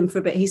worked with him for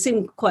a bit. He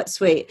seemed quite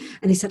sweet,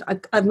 and he said,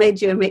 "I've made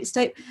you a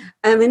mixtape,"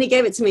 and then he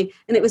gave it to me,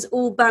 and it was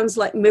all bands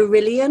like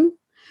Marillion,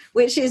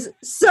 which is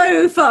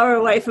so far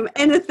away from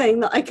anything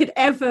that I could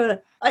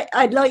ever.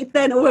 I'd like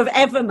then or have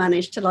ever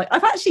managed to like.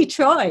 I've actually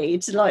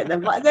tried to like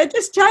them, but they're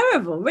just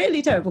terrible,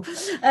 really terrible.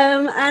 So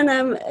at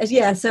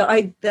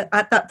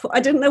that point, I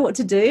didn't know what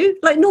to do.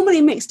 Like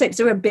normally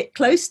mixtapes are a bit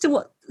close to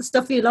what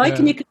stuff you like,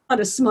 and you can kind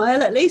of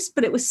smile at least,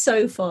 but it was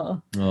so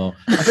far. Oh,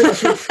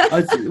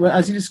 I think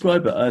as you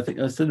describe it, I think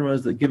I still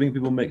realize that giving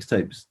people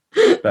mixtapes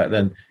back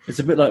then, it's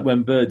a bit like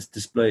when birds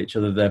display each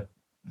other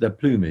their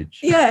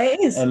plumage. Yeah, it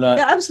is. And it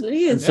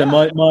absolutely is. So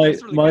my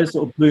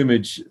sort of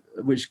plumage,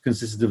 which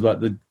consisted of like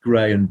the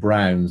grey and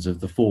browns of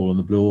The Fall and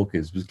the Blue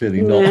Orchids, was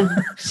clearly not. Yeah.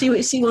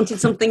 She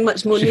wanted something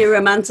much more new,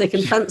 romantic,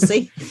 and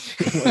fancy.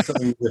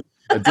 Something with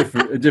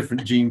a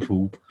different gene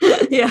pool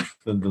Yeah.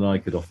 than I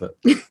could offer.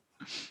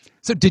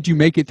 So did you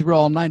make it through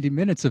all 90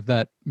 minutes of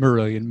that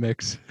Marillion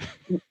mix?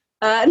 No,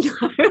 I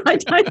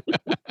don't.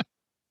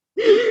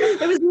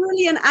 It was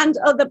Marillion and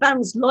other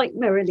bands like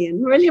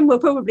Marillion. Marillion were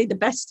probably the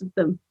best of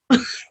them.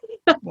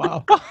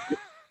 Wow.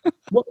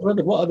 What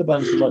other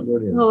bands do you like,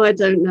 Marillion? Oh, I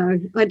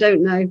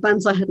don't know.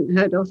 Bands I hadn't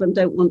heard of and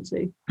don't want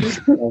to.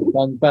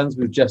 Bands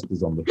with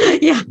jesters on them.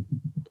 Yeah.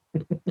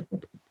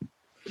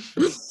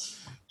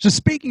 So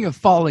speaking of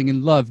falling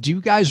in love, do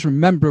you guys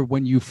remember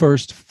when you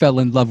first fell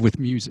in love with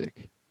music?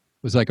 It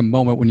was like a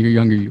moment when you're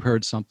younger, you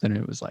heard something and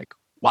it was like,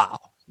 wow,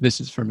 this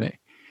is for me.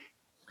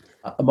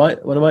 One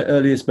of my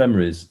earliest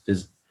memories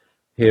is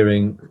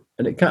hearing,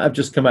 and it can't have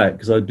just come out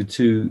because I'd be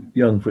too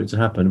young for it to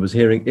happen, was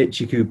hearing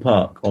Itchy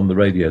Park on the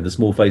radio, the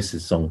Small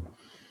Faces song.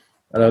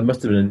 And I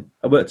must have been,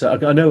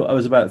 I know I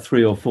was about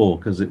 3 or 4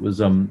 because it was,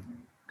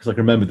 because I can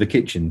remember the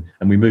kitchen,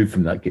 and we moved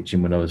from that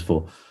kitchen when I was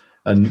 4.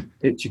 And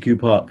Itchy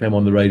Park came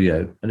on the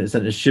radio, and it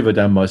sent a shiver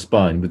down my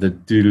spine with a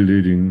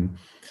doodle-doodle.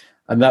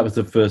 And that was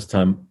the first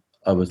time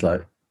I was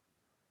like,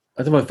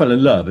 I don't know if I fell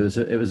in love.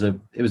 It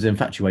was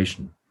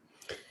infatuation.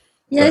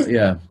 Yes. But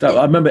yeah.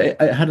 I remember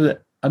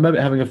I remember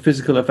it having a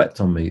physical effect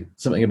on me.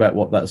 Something about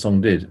what that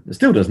song did. It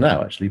still does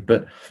now, actually.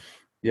 But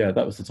yeah,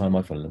 that was the time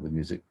I fell in love with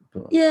music.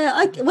 But,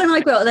 yeah, when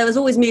I grew up, there was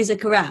always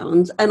music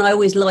around, and I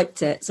always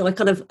liked it. So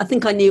I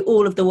think I knew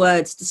all of the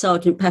words to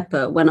Sergeant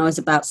Pepper when I was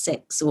about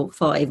 6 or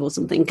 5 or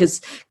something,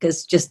 because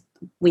just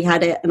we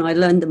had it, and I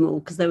learned them all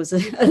because there was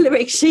a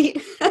lyric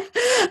sheet.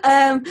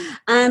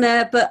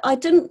 But I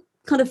didn't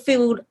kind of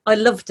feel I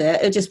loved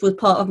it. It just was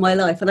part of my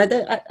life. And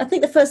I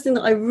think the first thing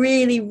that I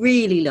really,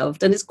 really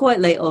loved, and it's quite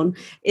late on,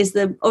 is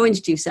the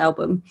Orange Juice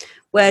album,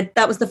 where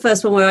that was the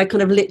first one where I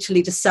kind of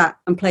literally just sat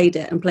and played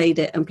it and played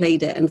it and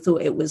played it and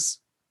thought it was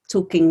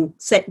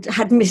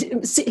had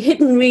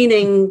hidden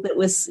meaning that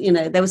was,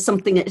 there was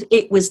something that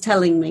it was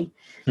telling me.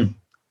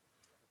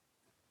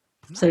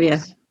 So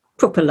yeah,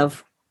 proper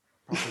love.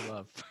 Proper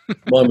love.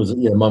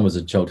 mine was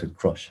a childhood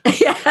crush.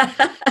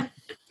 Yeah.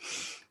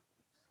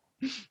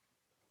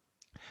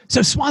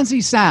 So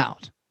Swansea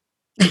Sound,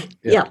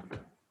 Yeah.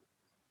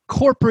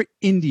 corporate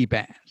indie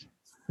band.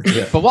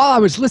 Yeah. But while I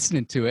was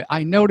listening to it,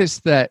 I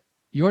noticed that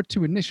your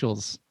 2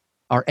 initials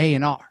are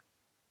A&R.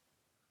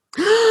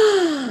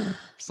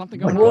 Something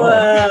going on.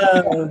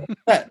 Whoa.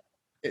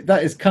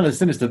 That is kind of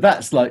sinister.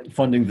 That's like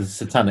finding the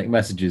satanic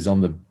messages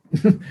on the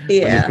when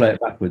you play it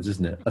backwards,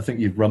 isn't it? I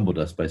think you've rumbled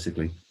us,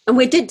 basically. And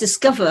we did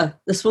discover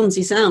the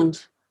Swansea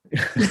Sound.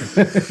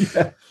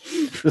 Yeah.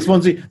 The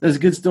Swansea. There's a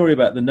good story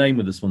about the name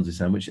of the Swansea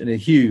Sound, which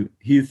Hugh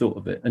thought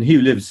of it, and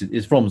Hugh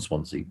is from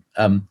Swansea,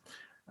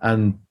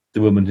 and the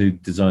woman who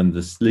designed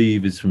the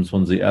sleeve is from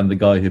Swansea, and the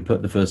guy who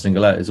put the first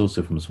single out is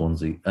also from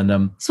Swansea.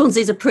 And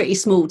Swansea's a pretty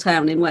small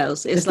town in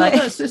Wales. It's like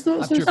not, it's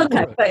not so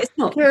okay, but it's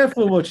not.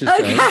 Careful what you say.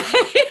 Okay,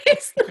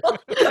 it's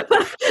not.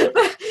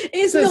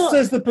 It's not.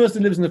 Says the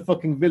person who lives in a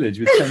fucking village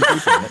with 10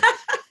 people in it.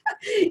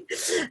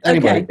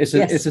 Anyway, Okay,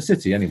 it's a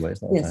city anyway.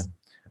 It's not a Yes. town.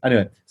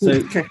 Anyway, so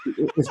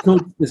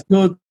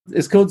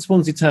it's called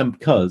Swansea Town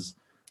because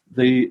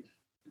the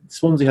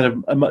Swansea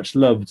had a much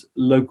loved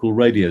local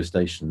radio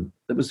station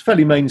that was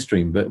fairly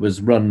mainstream, but it was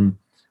run.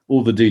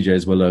 All the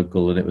DJs were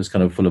local, and it was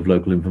kind of full of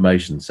local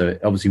information. So it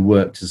obviously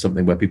worked as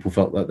something where people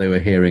felt that they were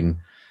hearing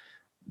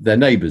their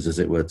neighbours, as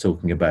it were,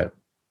 talking about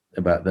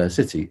their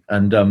city.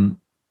 And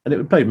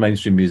it played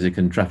mainstream music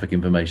and traffic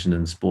information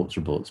and sports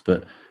reports,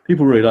 but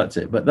people really liked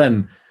it. But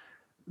then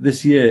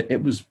this year,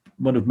 it was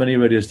one of many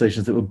radio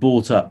stations that were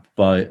bought up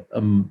by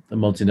a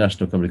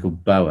multinational company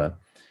called Bauer,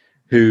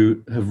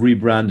 who have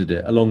rebranded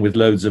it along with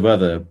loads of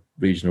other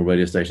regional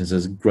radio stations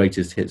as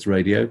Greatest Hits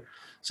Radio.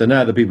 So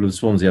now the people of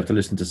Swansea have to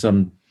listen to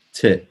some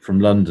tit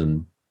from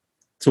London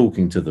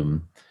talking to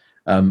them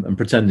and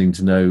pretending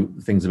to know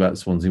things about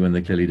Swansea when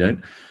they clearly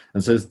don't.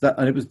 And so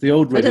it was the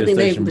old radio I don't think station.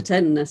 they even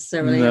pretend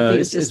necessarily. No, I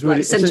think it's just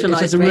like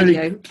centralised it's a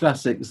radio. really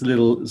classic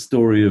little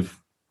story of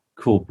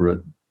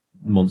corporate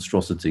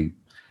monstrosity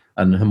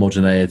and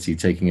homogeneity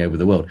taking over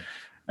the world.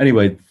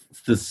 Anyway,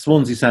 the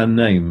Swansea Sound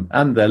name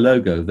and their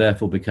logo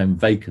therefore became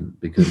vacant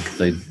because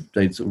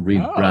they'd sort of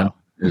rebranded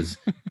as.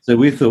 So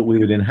we thought we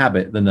would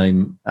inhabit the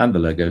name and the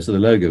logo. So the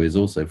logo is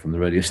also from the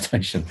radio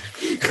station,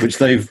 which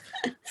they've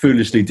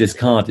foolishly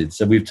discarded.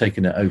 So we've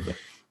taken it over.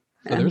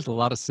 So there's a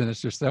lot of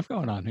sinister stuff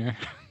going on here.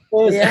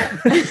 Yeah.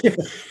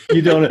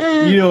 You don't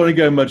want to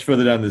go much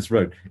further down this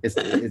road.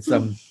 So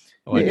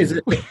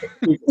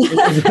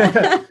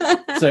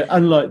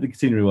unlike the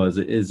Catenary Wires,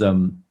 it is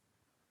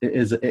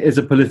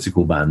a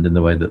political band in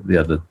the way that the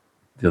other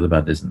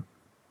band isn't,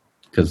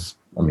 because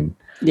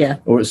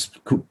or it's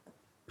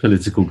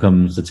political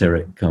come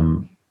satiric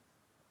come,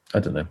 I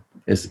don't know,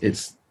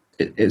 it's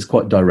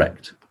quite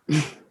direct.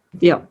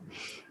 Yeah.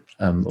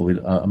 I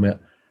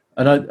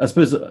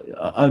suppose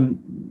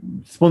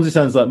Swansea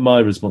sounds like my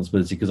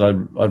responsibility because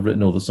I've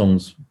written all the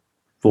songs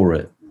for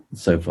it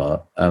so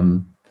far.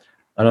 And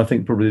I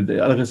think probably,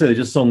 like I say, they're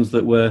just songs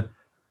that were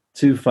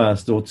too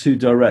fast or too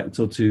direct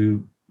or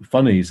too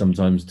funny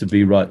sometimes to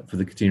be right for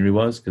the Catenary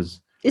Wires.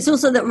 Because it's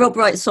also that Rob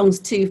writes songs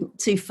too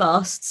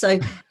fast. So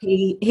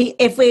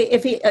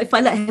if I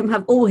let him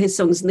have all his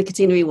songs in the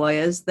Catenary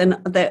Wires, then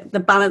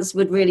the balance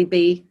would really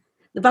be.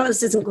 The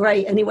balance isn't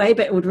great anyway,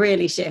 but it would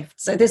really shift.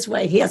 So this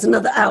way, he has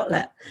another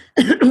outlet,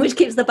 which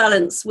keeps the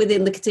balance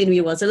within the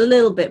Catenary Wires a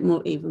little bit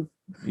more even.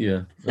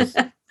 Yeah.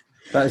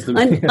 That is the.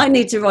 I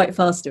need to write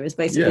faster. Is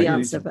basically the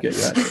answer. You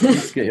need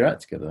to get your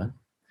act together.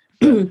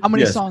 How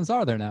many songs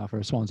are there now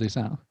for Swansea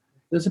Sound?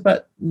 There's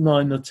about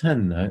 9 or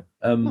 10 now.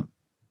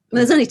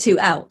 There's only 2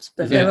 out,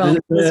 but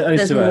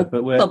there's more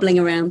bubbling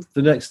around.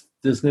 There's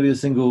going to be a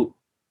single.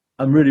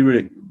 I'm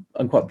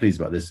quite pleased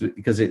about this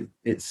because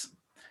it's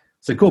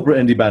a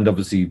corporate indie band.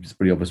 Obviously, it's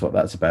pretty obvious what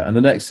that's about. And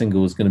the next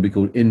single is going to be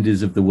called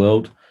 "Indies of the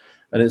World,"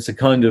 and it's a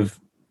kind of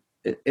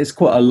it's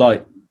quite a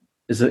light.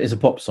 It's a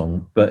pop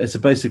song, but it's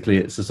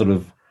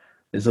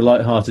a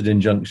light-hearted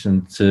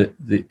injunction to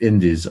the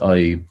indies,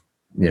 i.e.,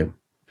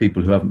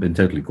 people who haven't been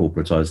totally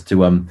corporatized,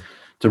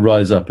 to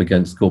rise up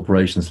against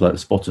corporations like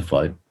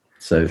Spotify.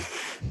 So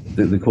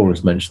the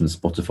chorus mentions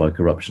Spotify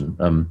corruption,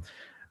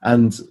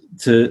 and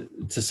to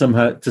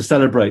somehow to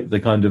celebrate the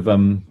kind of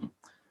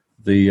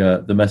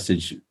the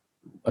message.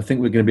 I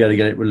think we're going to be able to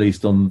get it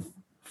released on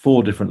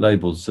 4 different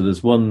labels. So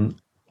there's one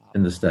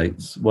in the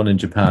States, one in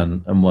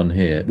Japan, and one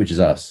here, which is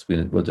us.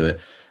 We'll do it,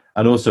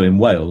 and also in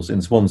Wales,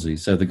 in Swansea.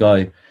 So the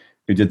guy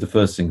who did the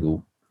first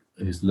single,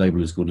 whose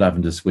label is called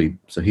Lavender Sweep,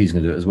 so he's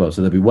going to do it as well.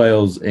 So there'll be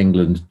Wales,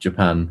 England,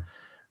 Japan,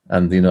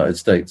 and the United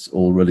States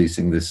all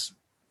releasing this.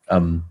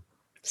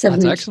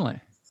 That's excellent.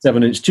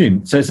 7-inch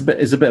tune. So it's a bit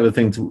of a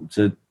thing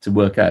to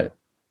work out,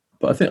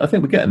 but I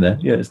think we're getting there.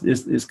 Yeah,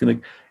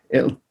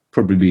 it'll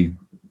probably be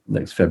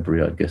next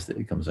February, I guess, that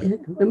it comes out.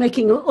 We're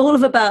making all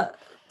of about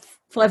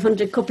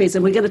 500 copies,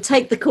 and we're going to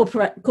take the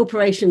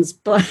corporations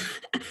by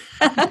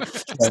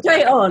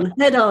straight on,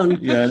 head on.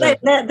 Yeah,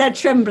 they're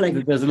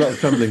trembling. There's a lot of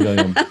trembling going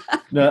on.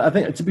 No, I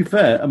think, to be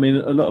fair, I mean,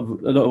 a lot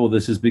of all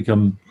this has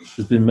been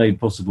made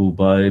possible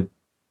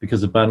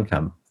because of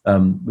Bandcamp,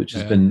 which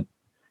has been,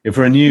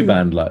 for a new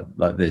band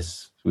like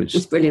this, which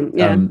it's brilliant.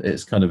 Yeah,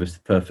 it's kind of a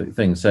perfect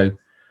thing. So,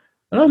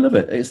 and I love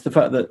it. It's the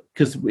fact that,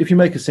 because if you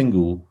make a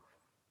single,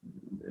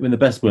 I mean, the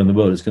best one in the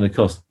world, it's going to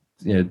cost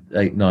 $8,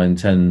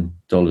 $9,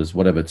 $10,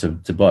 whatever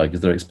to buy,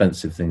 because they're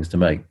expensive things to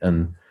make.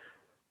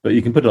 But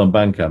you can put it on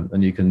Bandcamp,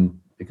 and it can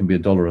be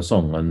 $1 a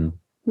song,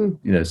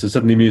 and so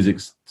suddenly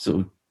music's sort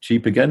of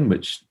cheap again,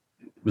 which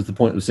was the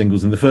point of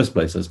singles in the first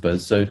place, I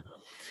suppose. So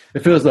it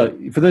feels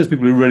like, for those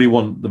people who really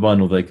want the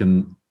vinyl, they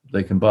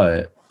can buy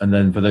it, and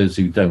then for those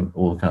who don't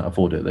or can't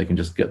afford it, they can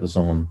just get the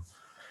song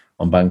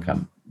on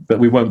Bandcamp. But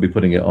we won't be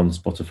putting it on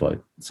Spotify.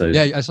 So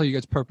yeah, I saw you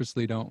guys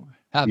purposely don't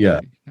have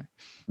it.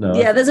 No,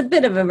 there's a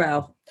bit of a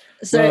row.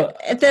 So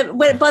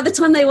by the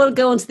time they want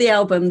to go onto the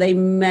album, we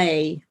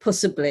may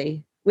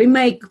possibly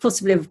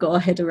have got our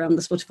head around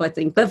the Spotify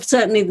thing, but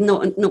certainly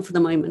not for the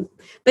moment.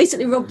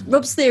 Basically,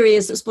 Rob's theory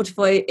is that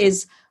Spotify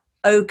is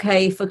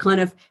okay for kind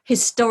of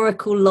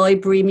historical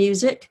library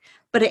music,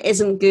 but it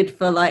isn't good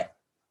for the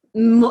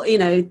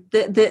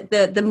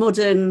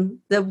modern,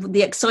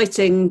 the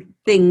exciting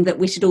thing that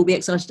we should all be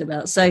excited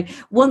about. So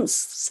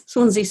once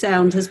Swansea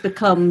Sound has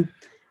become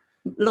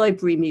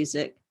library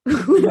music,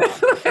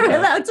 we're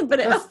allowed to put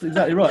it up. That's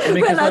exactly right. I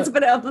mean, we're allowed to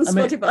put it up on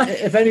Spotify.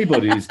 If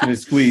anybody's going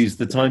to squeeze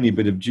the tiny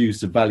bit of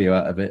juice of value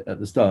out of it at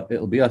the start,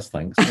 it'll be us,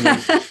 thanks. And then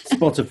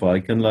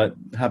Spotify can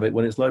have it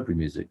when it's library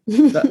music.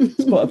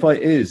 Spotify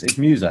it's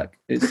Muzak.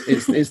 It's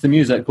the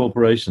Muzak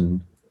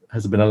Corporation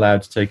has been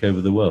allowed to take over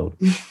the world.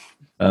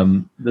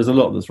 There's a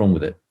lot that's wrong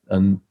with it,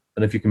 and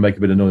if you can make a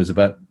bit of noise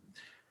about,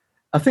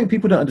 I think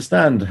people don't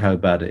understand how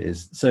bad it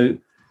is. So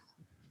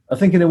I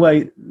think, in a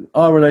way,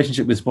 our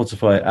relationship with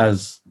Spotify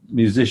as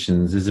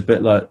musicians is a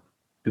bit like,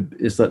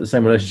 it's like the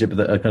same relationship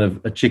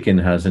that a chicken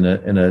has in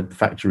a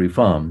factory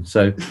farm.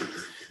 So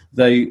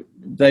they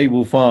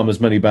will farm as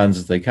many bands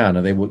as they can,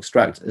 and they will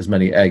extract as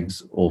many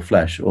eggs or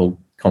flesh or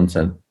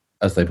content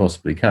as they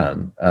possibly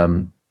can,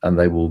 and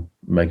they will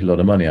make a lot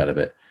of money out of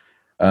it.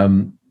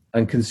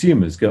 And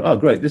consumers go, oh,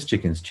 great, this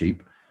chicken's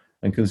cheap.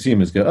 And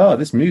consumers go, oh,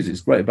 this music's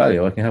great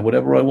value. I can have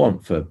whatever I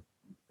want for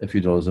a few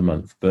dollars a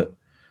month. But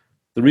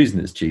the reason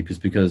it's cheap is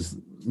because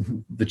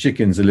the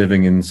chickens are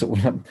living in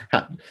sort of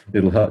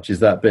little hutches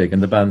that big,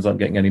 and the bands aren't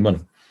getting any money.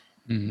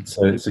 Mm.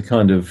 So it's a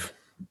kind of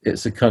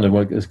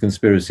like a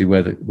conspiracy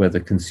where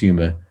the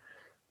consumer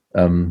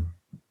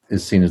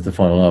is seen as the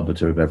final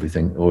arbiter of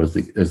everything, or as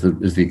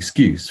the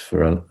excuse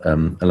for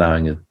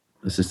allowing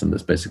a system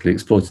that's basically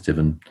exploitative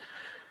and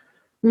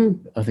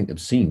I think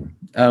obscene.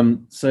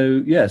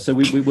 So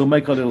we will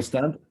make our little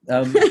stand.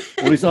 Or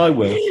at least I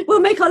will. We'll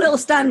make our little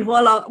stand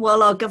while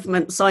our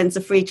government signs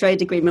a free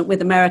trade agreement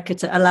with America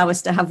to allow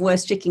us to have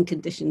worse chicken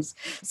conditions.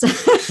 So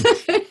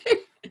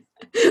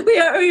we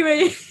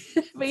really,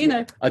 but you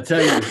know. I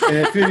tell you,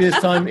 in a few years'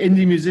 time,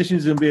 indie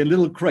musicians will be in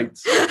little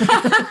crates.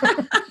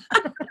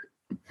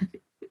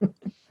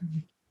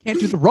 Can't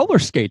do the roller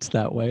skates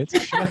that way.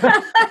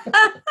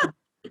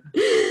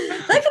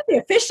 That could be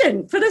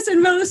efficient. Put us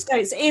in roller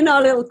skates in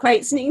our little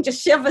crates, and you can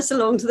just shove us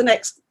along to the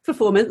next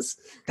performance.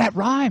 That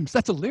rhymes.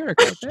 That's a lyric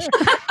right there.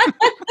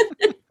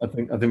 I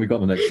think we got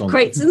the next song.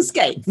 Crates and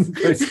skates.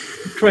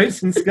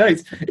 Crates and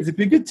skates. It'd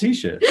be a good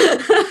T-shirt. Yeah.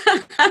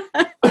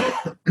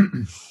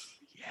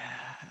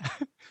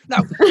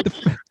 Now,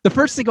 the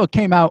first single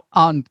came out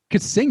on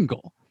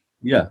Kasingle.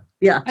 Yeah.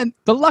 Yeah. And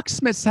the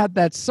Locksmiths had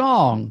that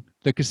song,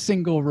 the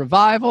Kasingle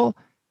Revival.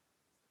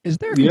 Is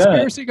there a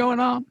conspiracy going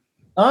on?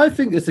 I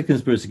think there's a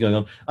conspiracy going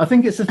on. I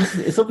think it's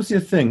obviously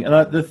a thing,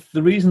 and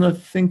the reason I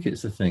think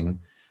it's a thing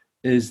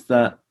is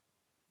that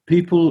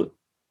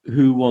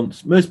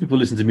most people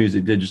listen to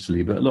music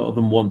digitally, but a lot of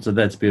them want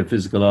there to be a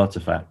physical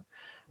artifact,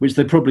 which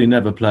they probably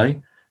never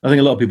play. I think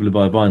a lot of people who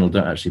buy vinyl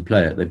don't actually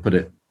play it; they put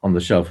it on the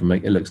shelf and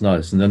it looks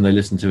nice, and then they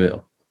listen to it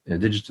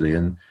digitally,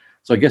 and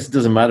So I guess it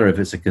doesn't matter if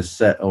it's a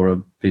cassette or a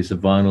piece of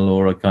vinyl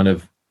or a kind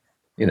of,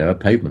 a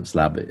pavement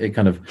slab. It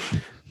kind of,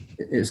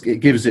 it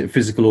gives it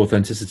physical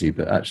authenticity,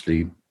 but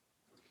actually,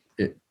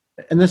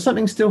 and there's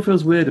something still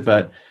feels weird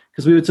about,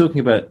 because we were talking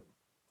about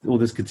all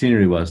this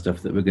catenary-wise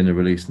stuff that we're going to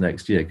release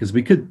next year, because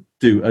we could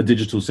do a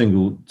digital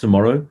single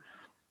tomorrow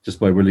just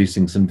by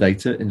releasing some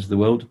data into the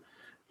world,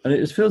 and it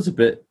just feels a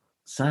bit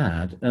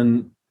sad.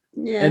 And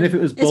if it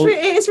was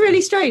it's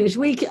really strange.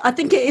 I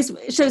think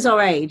it shows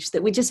our age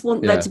that we just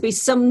want there to be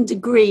some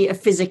degree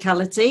of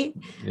physicality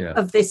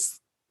of this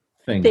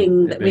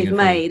thing that we've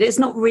made. It's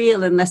not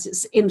real unless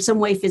it's in some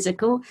way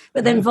physical,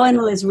 but then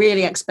vinyl is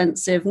really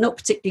expensive, not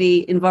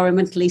particularly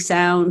environmentally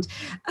sound,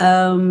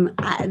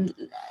 and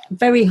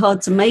very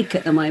hard to make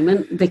at the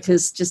moment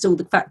because just all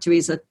the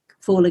factories are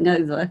falling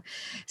over.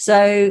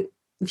 So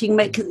if you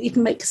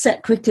can make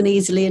cassette quick and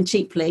easily and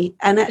cheaply,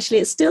 and actually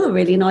it's still a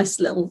really nice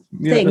little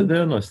thing. Yeah,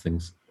 they're nice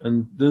things,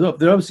 and they're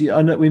obviously,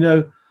 we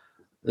know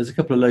there's a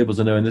couple of labels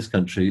I know in this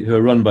country who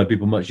are run by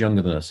people much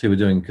younger than us who are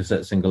doing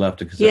cassette single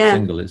after cassette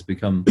single. It's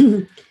become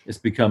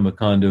a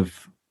kind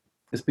of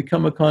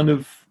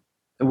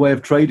a way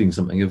of trading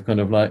something, of kind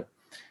of like,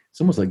 it's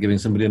almost like giving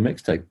somebody a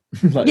mixtape.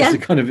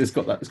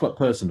 It's quite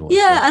personal.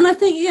 Yeah, and I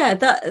think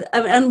that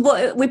and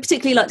what we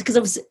particularly liked, because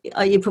obviously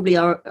you probably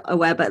are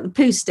aware about the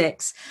Pooh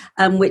Sticks,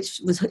 which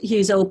was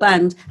Hugh's old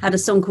band, had a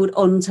song called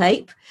On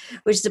Tape,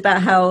 which is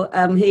about how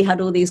he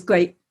had all these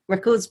great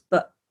records,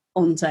 but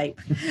on tape,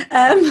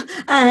 and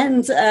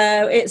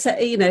it's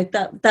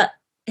that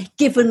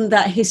given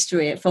that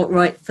history, it felt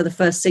right for the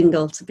first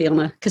single to be on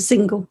a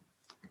single.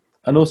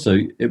 And also,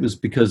 it was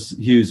because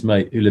Hugh's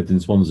mate, who lived in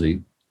Swansea,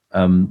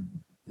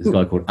 this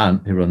guy called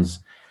Ant, who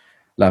runs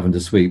Lavender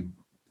Sweep,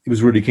 he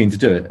was really keen to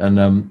do it,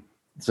 and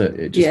so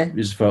it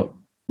just felt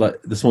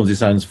like the Swansea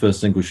Sound's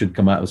first single should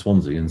come out of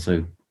Swansea, and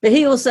so. But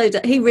he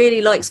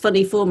really likes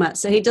funny formats,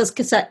 so he does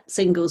cassette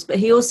singles, but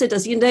he also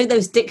does,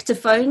 those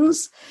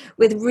dictaphones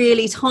with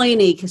really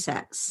tiny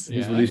cassettes.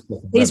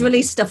 He's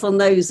released stuff on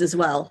those as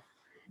well.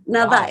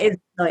 Now that is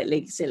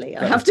slightly silly,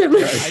 I have to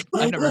admit.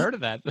 I've never heard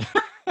of that.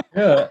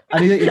 Yeah,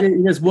 and he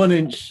has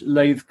 1-inch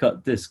lathe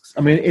cut discs.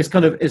 I mean, it's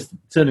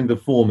turning the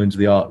form into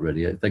the art,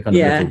 really. They kind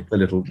of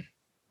little.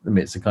 I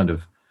mean,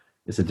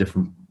 it's a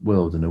different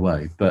world in a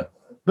way, but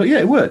yeah,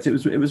 it worked. It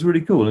was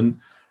really cool, and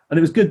it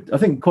was good. I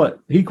think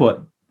he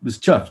was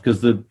chuffed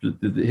because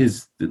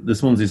the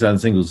Swansea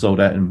Sound singles sold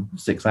out in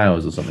 6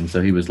 hours or something.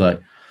 So he was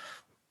like,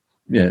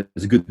 "Yeah,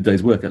 it's a good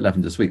day's work at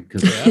Lavender Sweep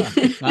because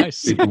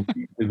nice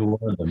people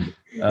wanted them."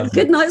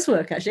 Good night's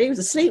work, actually. He was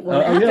asleep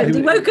when it happened.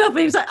 He woke up and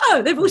he was like,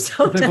 "Oh, they've all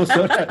sold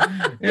out."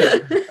 Yeah,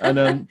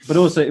 and but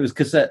also it was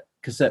cassette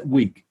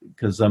week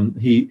because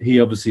he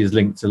obviously is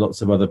linked to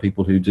lots of other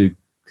people who do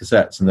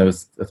cassettes, and there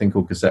was a thing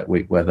called Cassette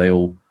Week where they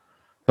all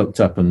hooked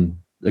up and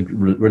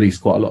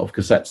released quite a lot of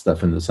cassette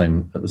stuff at the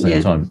same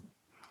time.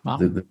 Wow.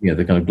 The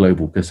kind of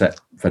global cassette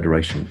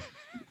federation.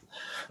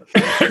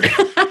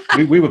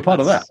 we were part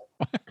of that.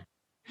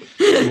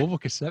 Global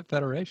Cassette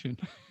Federation,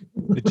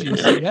 the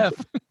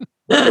GCF.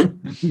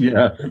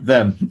 Yeah,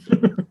 them.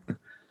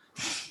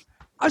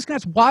 I was going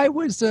to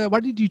ask, why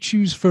did you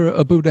choose for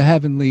A Buddha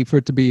Heavenly for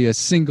it to be a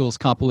singles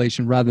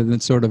compilation rather than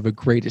sort of a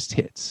greatest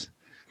hits?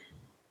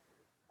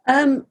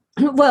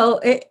 Well,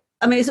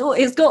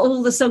 it's got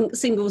all the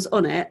singles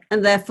on it,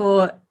 and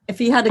therefore,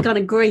 if you had a kind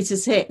of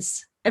greatest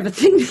hits,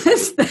 everything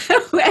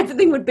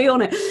would be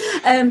on it,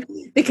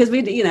 because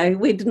we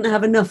didn't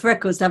have enough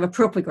records to have a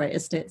proper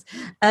greatest hits,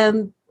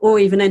 or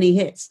even any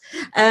hits,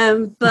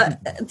 but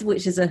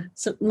which is a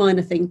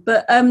minor thing.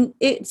 But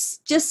it's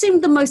just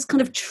seemed the most kind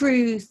of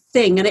true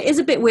thing, and it is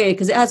a bit weird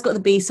because it has got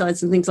the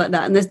B-sides and things like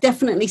that, and there's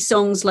definitely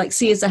songs like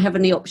See As a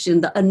Heavenly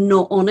Option that are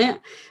not on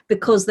it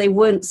because they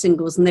weren't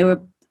singles and they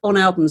were on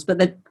albums, but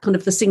they're kind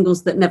of the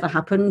singles that never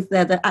happened.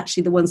 They're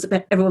actually the ones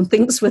that everyone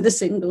thinks were the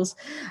singles.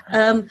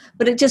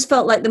 But it just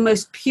felt like the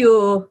most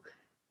pure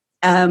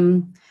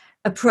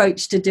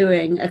approach to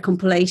doing a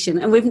compilation.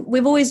 And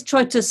we've always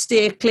tried to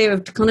steer clear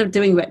of kind of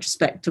doing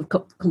retrospective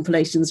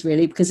compilations,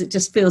 really, because it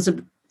just feels a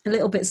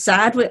little bit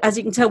sad. As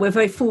you can tell, we're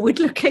very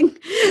forward-looking.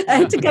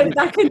 To go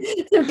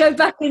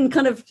back and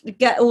kind of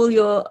get all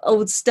your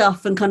old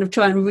stuff and kind of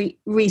try and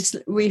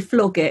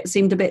reflog it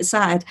seemed a bit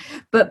sad.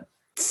 But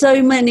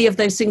so many of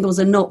those singles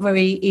are not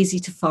very easy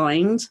to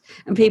find,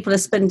 and people are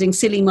spending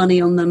silly money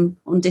on them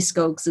on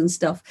Discogs and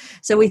stuff.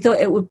 So we thought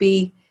it would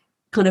be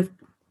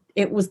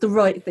it was the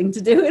right thing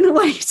to do in a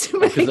way to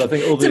make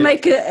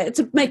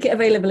it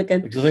available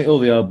again. Because I think all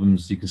the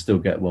albums you can still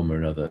get one way or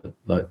another,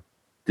 like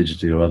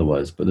digitally or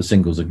otherwise, but the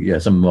singles are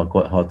some of them are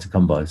quite hard to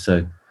come by.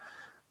 So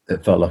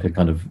it felt like it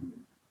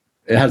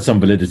had some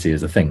validity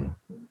as a thing.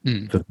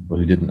 For people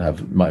who didn't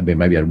have,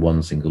 maybe had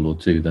one single or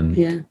two, then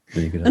you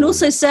could have and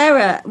also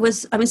Sarah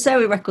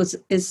Records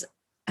is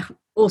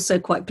also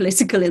quite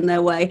political in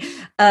their way.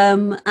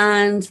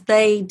 And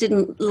they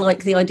didn't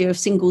like the idea of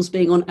singles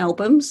being on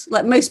albums.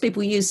 Like most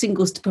people use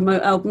singles to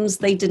promote albums,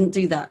 they didn't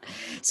do that.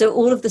 So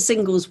all of the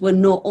singles were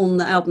not on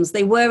the albums.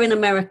 They were in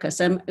America,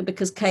 so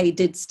because Kay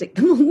did stick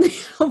them on the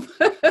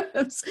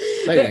albums.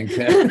 They didn't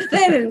care.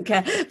 They didn't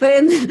care.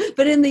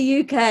 But in the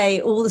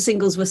UK, all the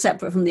singles were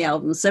separate from the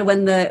albums. So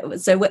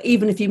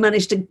even if you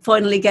managed to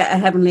finally get a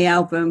Heavenly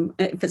album,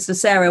 if it's the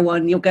Sarah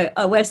one, you'll go,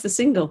 oh, where's the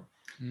single?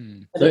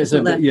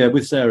 So yeah,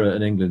 with Sarah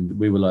in England,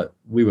 we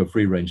were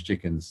free range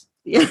chickens.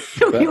 Yeah,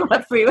 we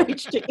were free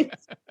range chickens.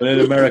 But in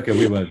America,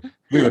 we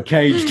were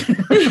caged.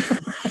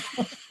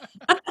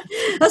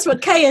 That's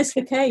what K is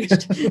for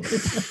caged.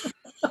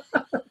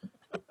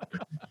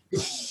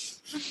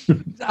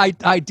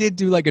 I did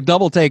do like a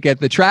double take at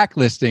the track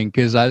listing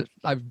because I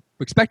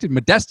expected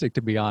Modestic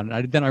to be on,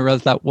 and then I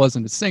realized that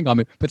wasn't a single. I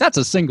mean, but that's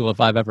a single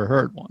if I've ever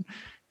heard one.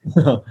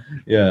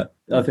 Yeah,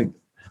 I think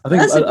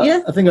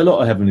a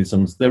lot of Heavenly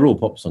songs, they're all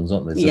pop songs,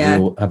 aren't they? So they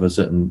all have a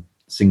certain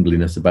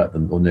singliness about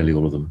them, or nearly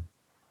all of them.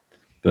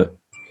 But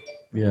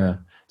yeah,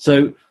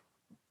 so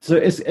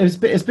it's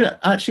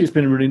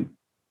been a really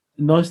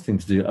nice thing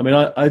to do. I mean,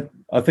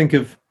 I think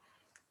of,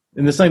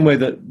 in the same way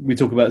that we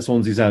talk about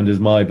Swansea Sound as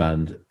my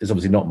band, it's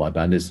obviously not my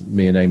band, it's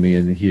me and Amy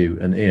and Hugh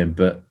and Ian,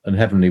 and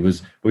Heavenly we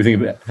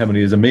think of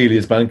Heavenly as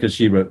Amelia's band because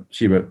she wrote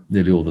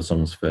nearly all the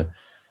songs for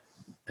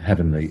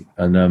Heavenly,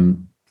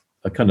 and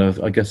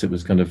I guess it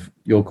was kind of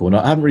your call. And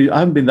I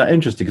haven't been that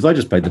interested because I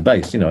just played the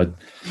bass. I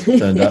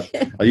turned up.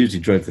 I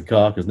usually drove the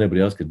car because nobody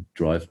else could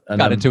drive. And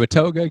got into a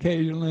toga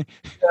occasionally.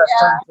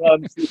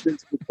 Sometimes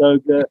into the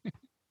toga,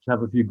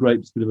 have a few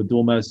grapes, bit of a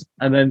dormouse,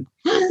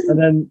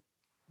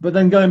 but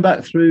then going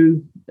back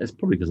through, it's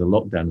probably because of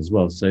lockdown as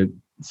well. So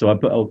I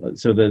put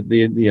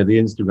the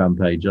Instagram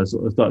page. I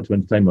sort of started to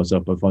entertain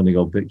myself by finding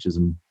old pictures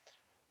and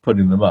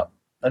putting them up,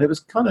 and it was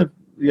kind of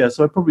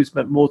So I probably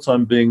spent more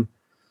time being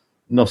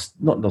not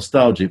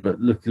nostalgic, but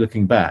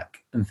looking back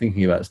and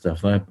thinking about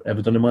stuff than I've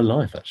ever done in my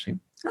life, actually.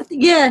 I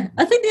think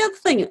the other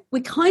thing, we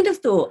kind of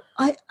thought,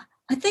 I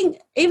think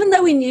even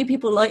though we knew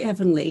people like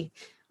Heavenly,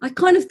 I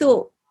kind of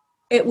thought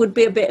it would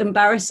be a bit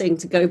embarrassing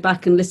to go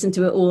back and listen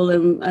to it all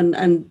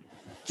and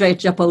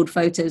dredge up old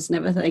photos and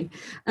everything.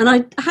 And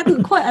I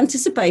hadn't quite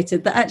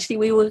anticipated that actually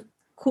we were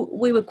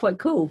quite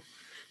cool.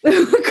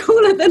 We were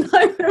cooler than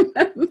I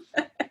remember.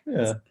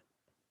 Yeah.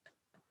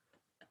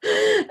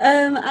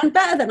 And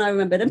better than I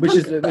remembered, and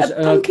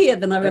punkier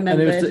than I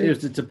remembered. And it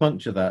was to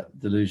puncture that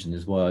delusion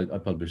is why I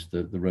published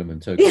the Roman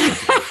toga.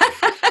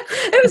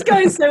 It was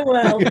going so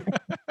well.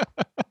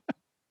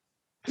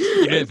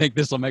 You didn't think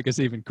this will make us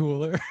even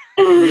cooler?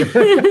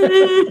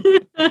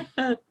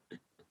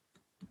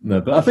 No,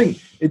 but I think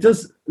it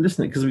does.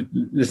 Listening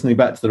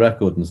back to the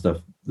record and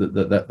stuff,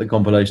 that the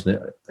compilation.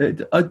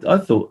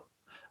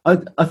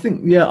 I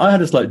think I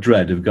had a slight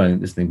dread of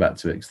listening back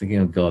to it, thinking,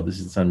 oh God, this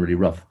is sound really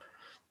rough.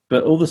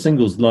 But all the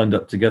singles lined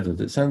up together,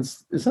 it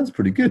sounds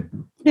pretty good.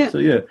 Yeah. So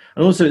yeah,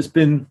 and also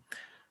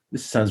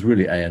this sounds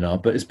really A&R,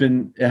 but it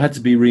had to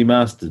be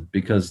remastered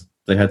because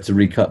they had to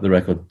recut the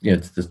record,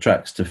 to the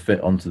tracks to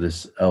fit onto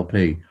this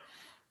LP.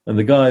 And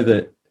the guy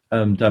that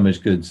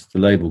Damaged Goods, the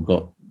label,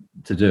 got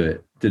to do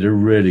it, did a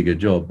really good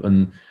job.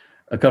 And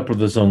a couple of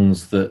the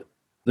songs that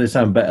they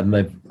sound better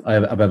than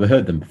I've ever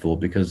heard them before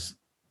because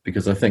I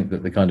think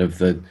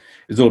that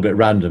it's all a bit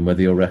random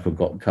whether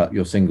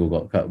your single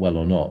got cut well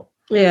or not.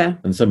 Yeah.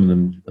 And some of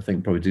them, I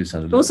think, probably do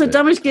sound a little also, bit.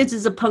 Damaged Goods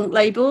is a punk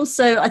label,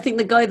 so I think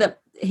the guy that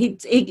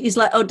he's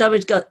like, oh,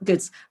 Damaged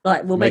Goods,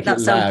 like we'll make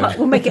that sound,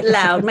 we'll make it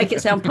loud, make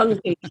it sound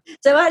punky.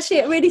 So actually,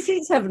 it really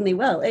suits Heavenly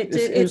well. I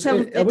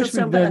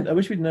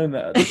wish we'd known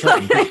that at the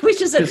time. Which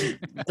is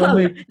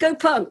go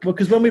punk. Well,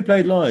 because when we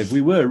played live,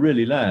 we were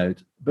really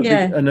loud. But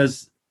and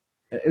as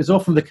it's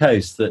often the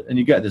case that, and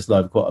you get this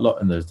live quite a lot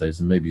in those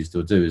days, and maybe you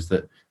still do, is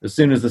that as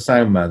soon as the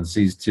sound man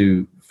sees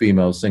two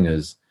female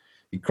singers,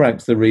 he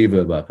cranks the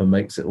reverb up and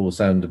makes it all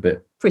sound a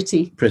bit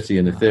pretty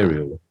and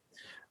ethereal.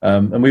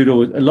 And we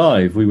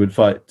would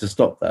fight to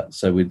stop that.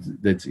 So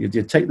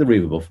you'd take the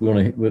reverb off.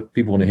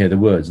 People want to hear the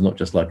words, not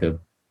just like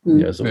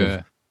this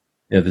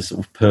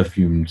sort of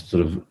perfumed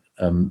sort of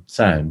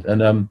sound.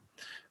 And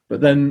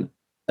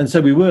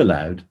so we were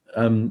loud.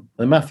 And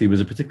Matthew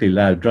was a particularly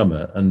loud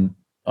drummer, and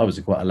I was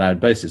quite a loud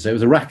bassist. So it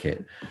was a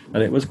racket,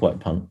 and it was quite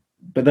punk.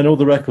 But then all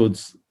the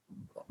records,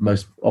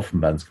 most often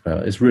bands come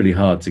out, it's really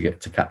hard to get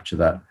to capture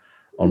that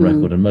on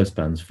record, and most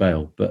bands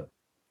fail. But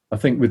I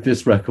think with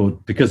this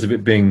record, because of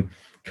it being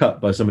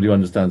cut by somebody who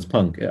understands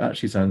punk, it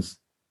actually sounds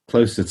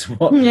closer to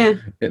what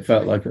it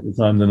felt like at the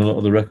time than a lot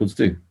of the records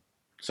do.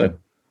 So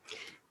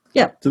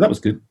so that was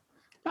good.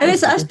 And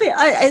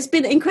it's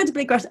been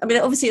incredibly aggressive. I mean,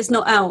 obviously it's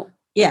not out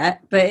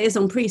yet, but it is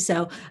on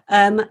pre-sale.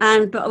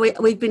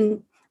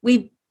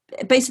 We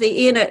basically,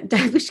 Ian at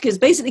Damaged Goods,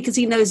 basically because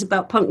he knows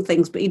about punk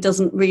things, but he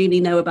doesn't really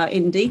know about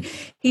indie.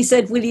 He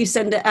said, will you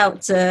send it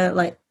out to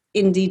like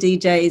indie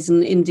DJs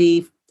and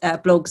indie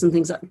blogs and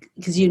things like,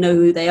 because you know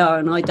who they are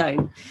and I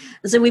don't.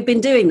 And so we've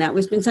been doing that.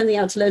 We've been sending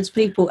out to loads of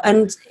people,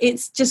 and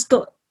it's just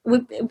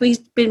we've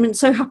been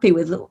so happy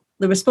with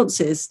the response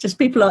is. Just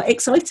people are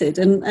excited,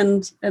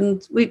 and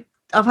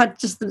I've had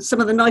just some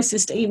of the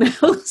nicest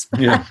emails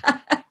Yeah.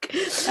 back.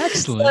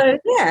 Excellent. So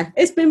yeah,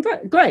 it's been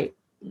great.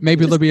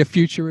 Maybe there'll be a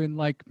future in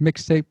like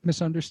mixtape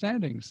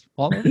misunderstandings.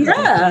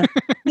 Yeah,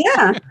 yeah.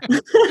 Yeah,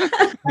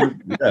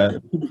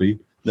 it could be.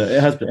 No,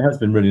 it has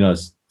been really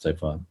nice so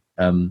far.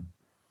 And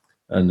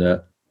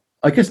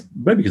I guess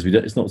maybe because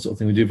it's not the sort of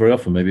thing we do very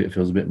often. Maybe it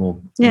feels a bit more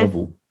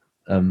novel.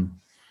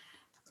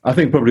 I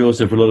think probably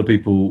also for a lot of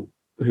people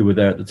who were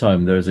there at the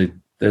time,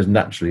 there's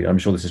naturally, I'm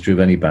sure this is true of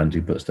any band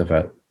who put stuff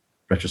out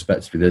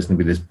retrospectively, there's going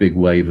to be this big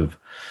wave of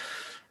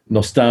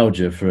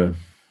nostalgia for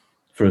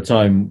a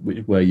time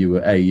where you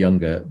were A,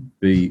 younger,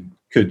 B,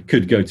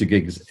 could go to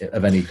gigs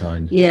of any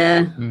kind.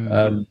 Yeah.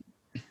 And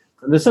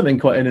there's something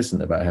quite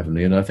innocent about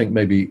Heavenly, and I think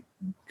maybe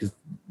because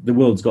the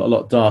world's got a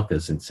lot darker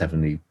since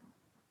Heavenly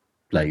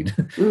played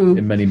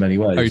in many, many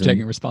ways. Are you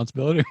taking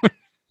responsibility?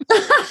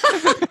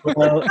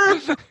 Well,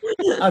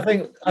 I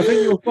think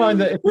you'll find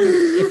that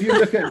if you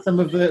look at some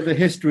of the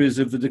histories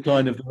of the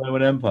decline of the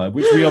Roman Empire,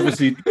 which we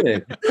obviously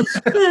did,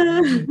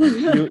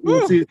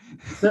 you'll see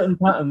certain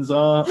patterns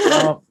are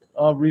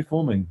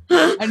reforming.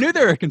 I knew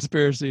there were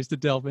conspiracies to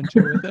delve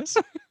into with this.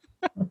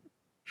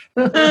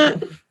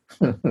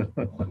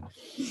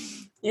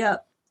 Yeah.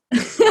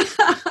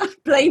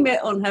 Blame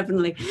it on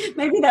Heavenly.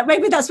 Maybe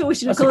that's what we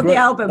should have called the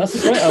album. That's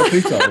a great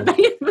LP title.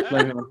 Blame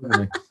it on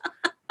Heavenly.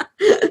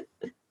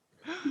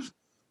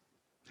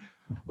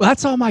 Well,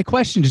 that's all my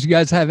questions. Do you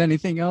guys have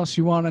anything else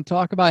you want to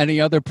talk about?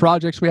 Any other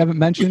projects we haven't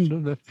mentioned?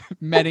 Of the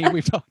many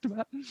we've talked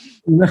about.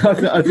 No,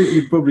 I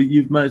think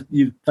you've managed.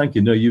 Thank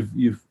you. No,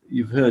 you've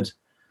heard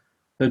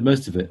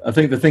most of it. I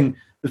think the thing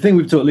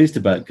we've talked least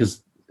about,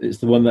 because it's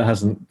the one that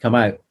hasn't come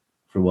out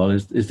for a while,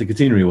 is the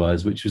Catenary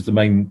Wires, which was the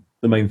main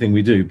thing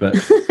we do. But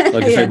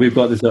like I said, we've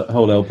got this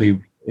whole LP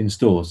in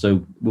store,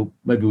 so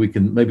maybe we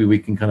can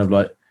kind of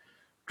like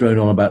drone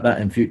on about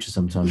that in future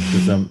sometimes.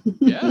 Because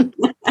yeah,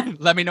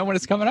 let me know when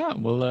it's coming out.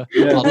 We'll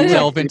I'll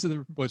delve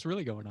into what's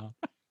really going on.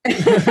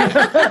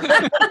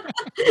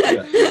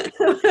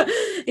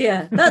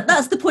 Yeah,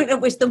 that's the point at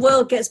which the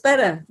world gets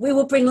better. We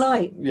will bring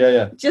light.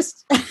 Yeah.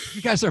 Just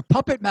you guys are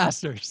puppet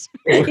masters.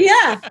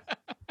 Yeah.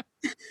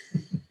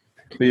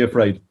 Be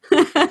afraid.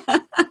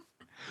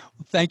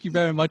 Thank you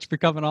very much for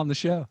coming on the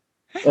show.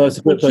 Oh, it's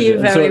a great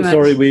pleasure. Thank you very much.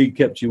 Sorry we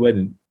kept you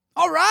waiting.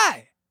 All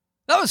right.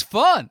 That was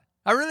fun.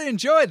 I really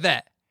enjoyed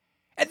that.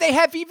 And they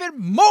have even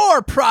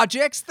more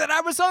projects that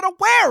I was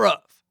unaware of.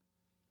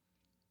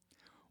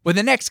 When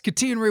the next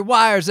Catenary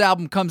Wires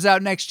album comes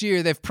out next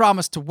year, they've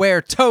promised to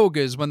wear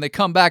togas when they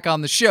come back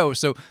on the show,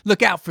 so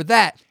look out for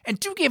that. And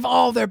do give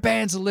all their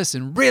bands a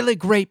listen. Really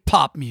great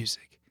pop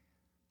music.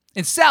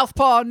 In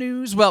Southpaw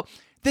news, well,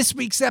 this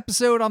week's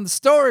episode on the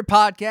Story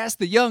Podcast,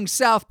 the Young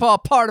Southpaw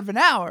Part of an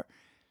Hour,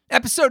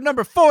 episode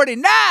number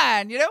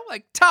 49,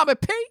 like Tommy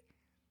P.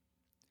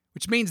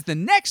 Which means the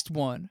next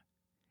one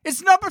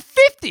is number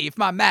 50, if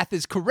my math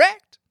is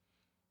correct.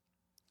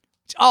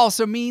 Which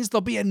also means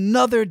there'll be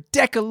another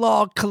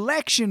Decalogue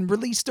collection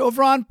released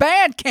over on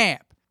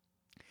Bandcamp.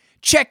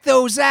 Check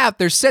those out.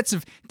 They're sets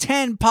of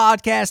 10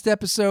 podcast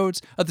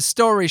episodes of The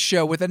Story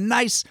Show with a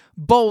nice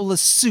bowl of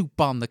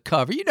soup on the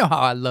cover. You know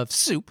how I love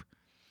soup.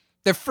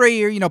 They're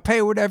free, or,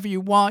 pay whatever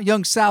you want.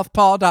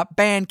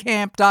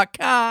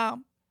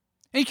 YoungSouthpaw.bandcamp.com.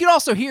 And you can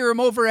also hear them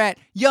over at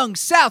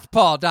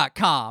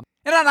YoungSouthpaw.com.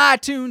 And on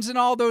iTunes and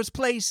all those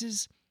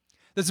places.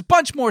 There's a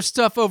bunch more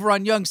stuff over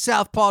on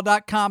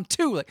YoungSouthpaw.com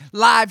too, like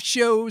live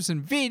shows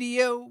and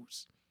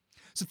videos.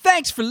 So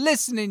thanks for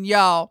listening,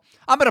 y'all.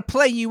 I'm going to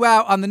play you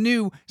out on the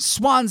new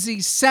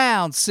Swansea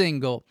Sound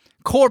single,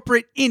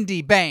 Corporate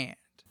Indie Band.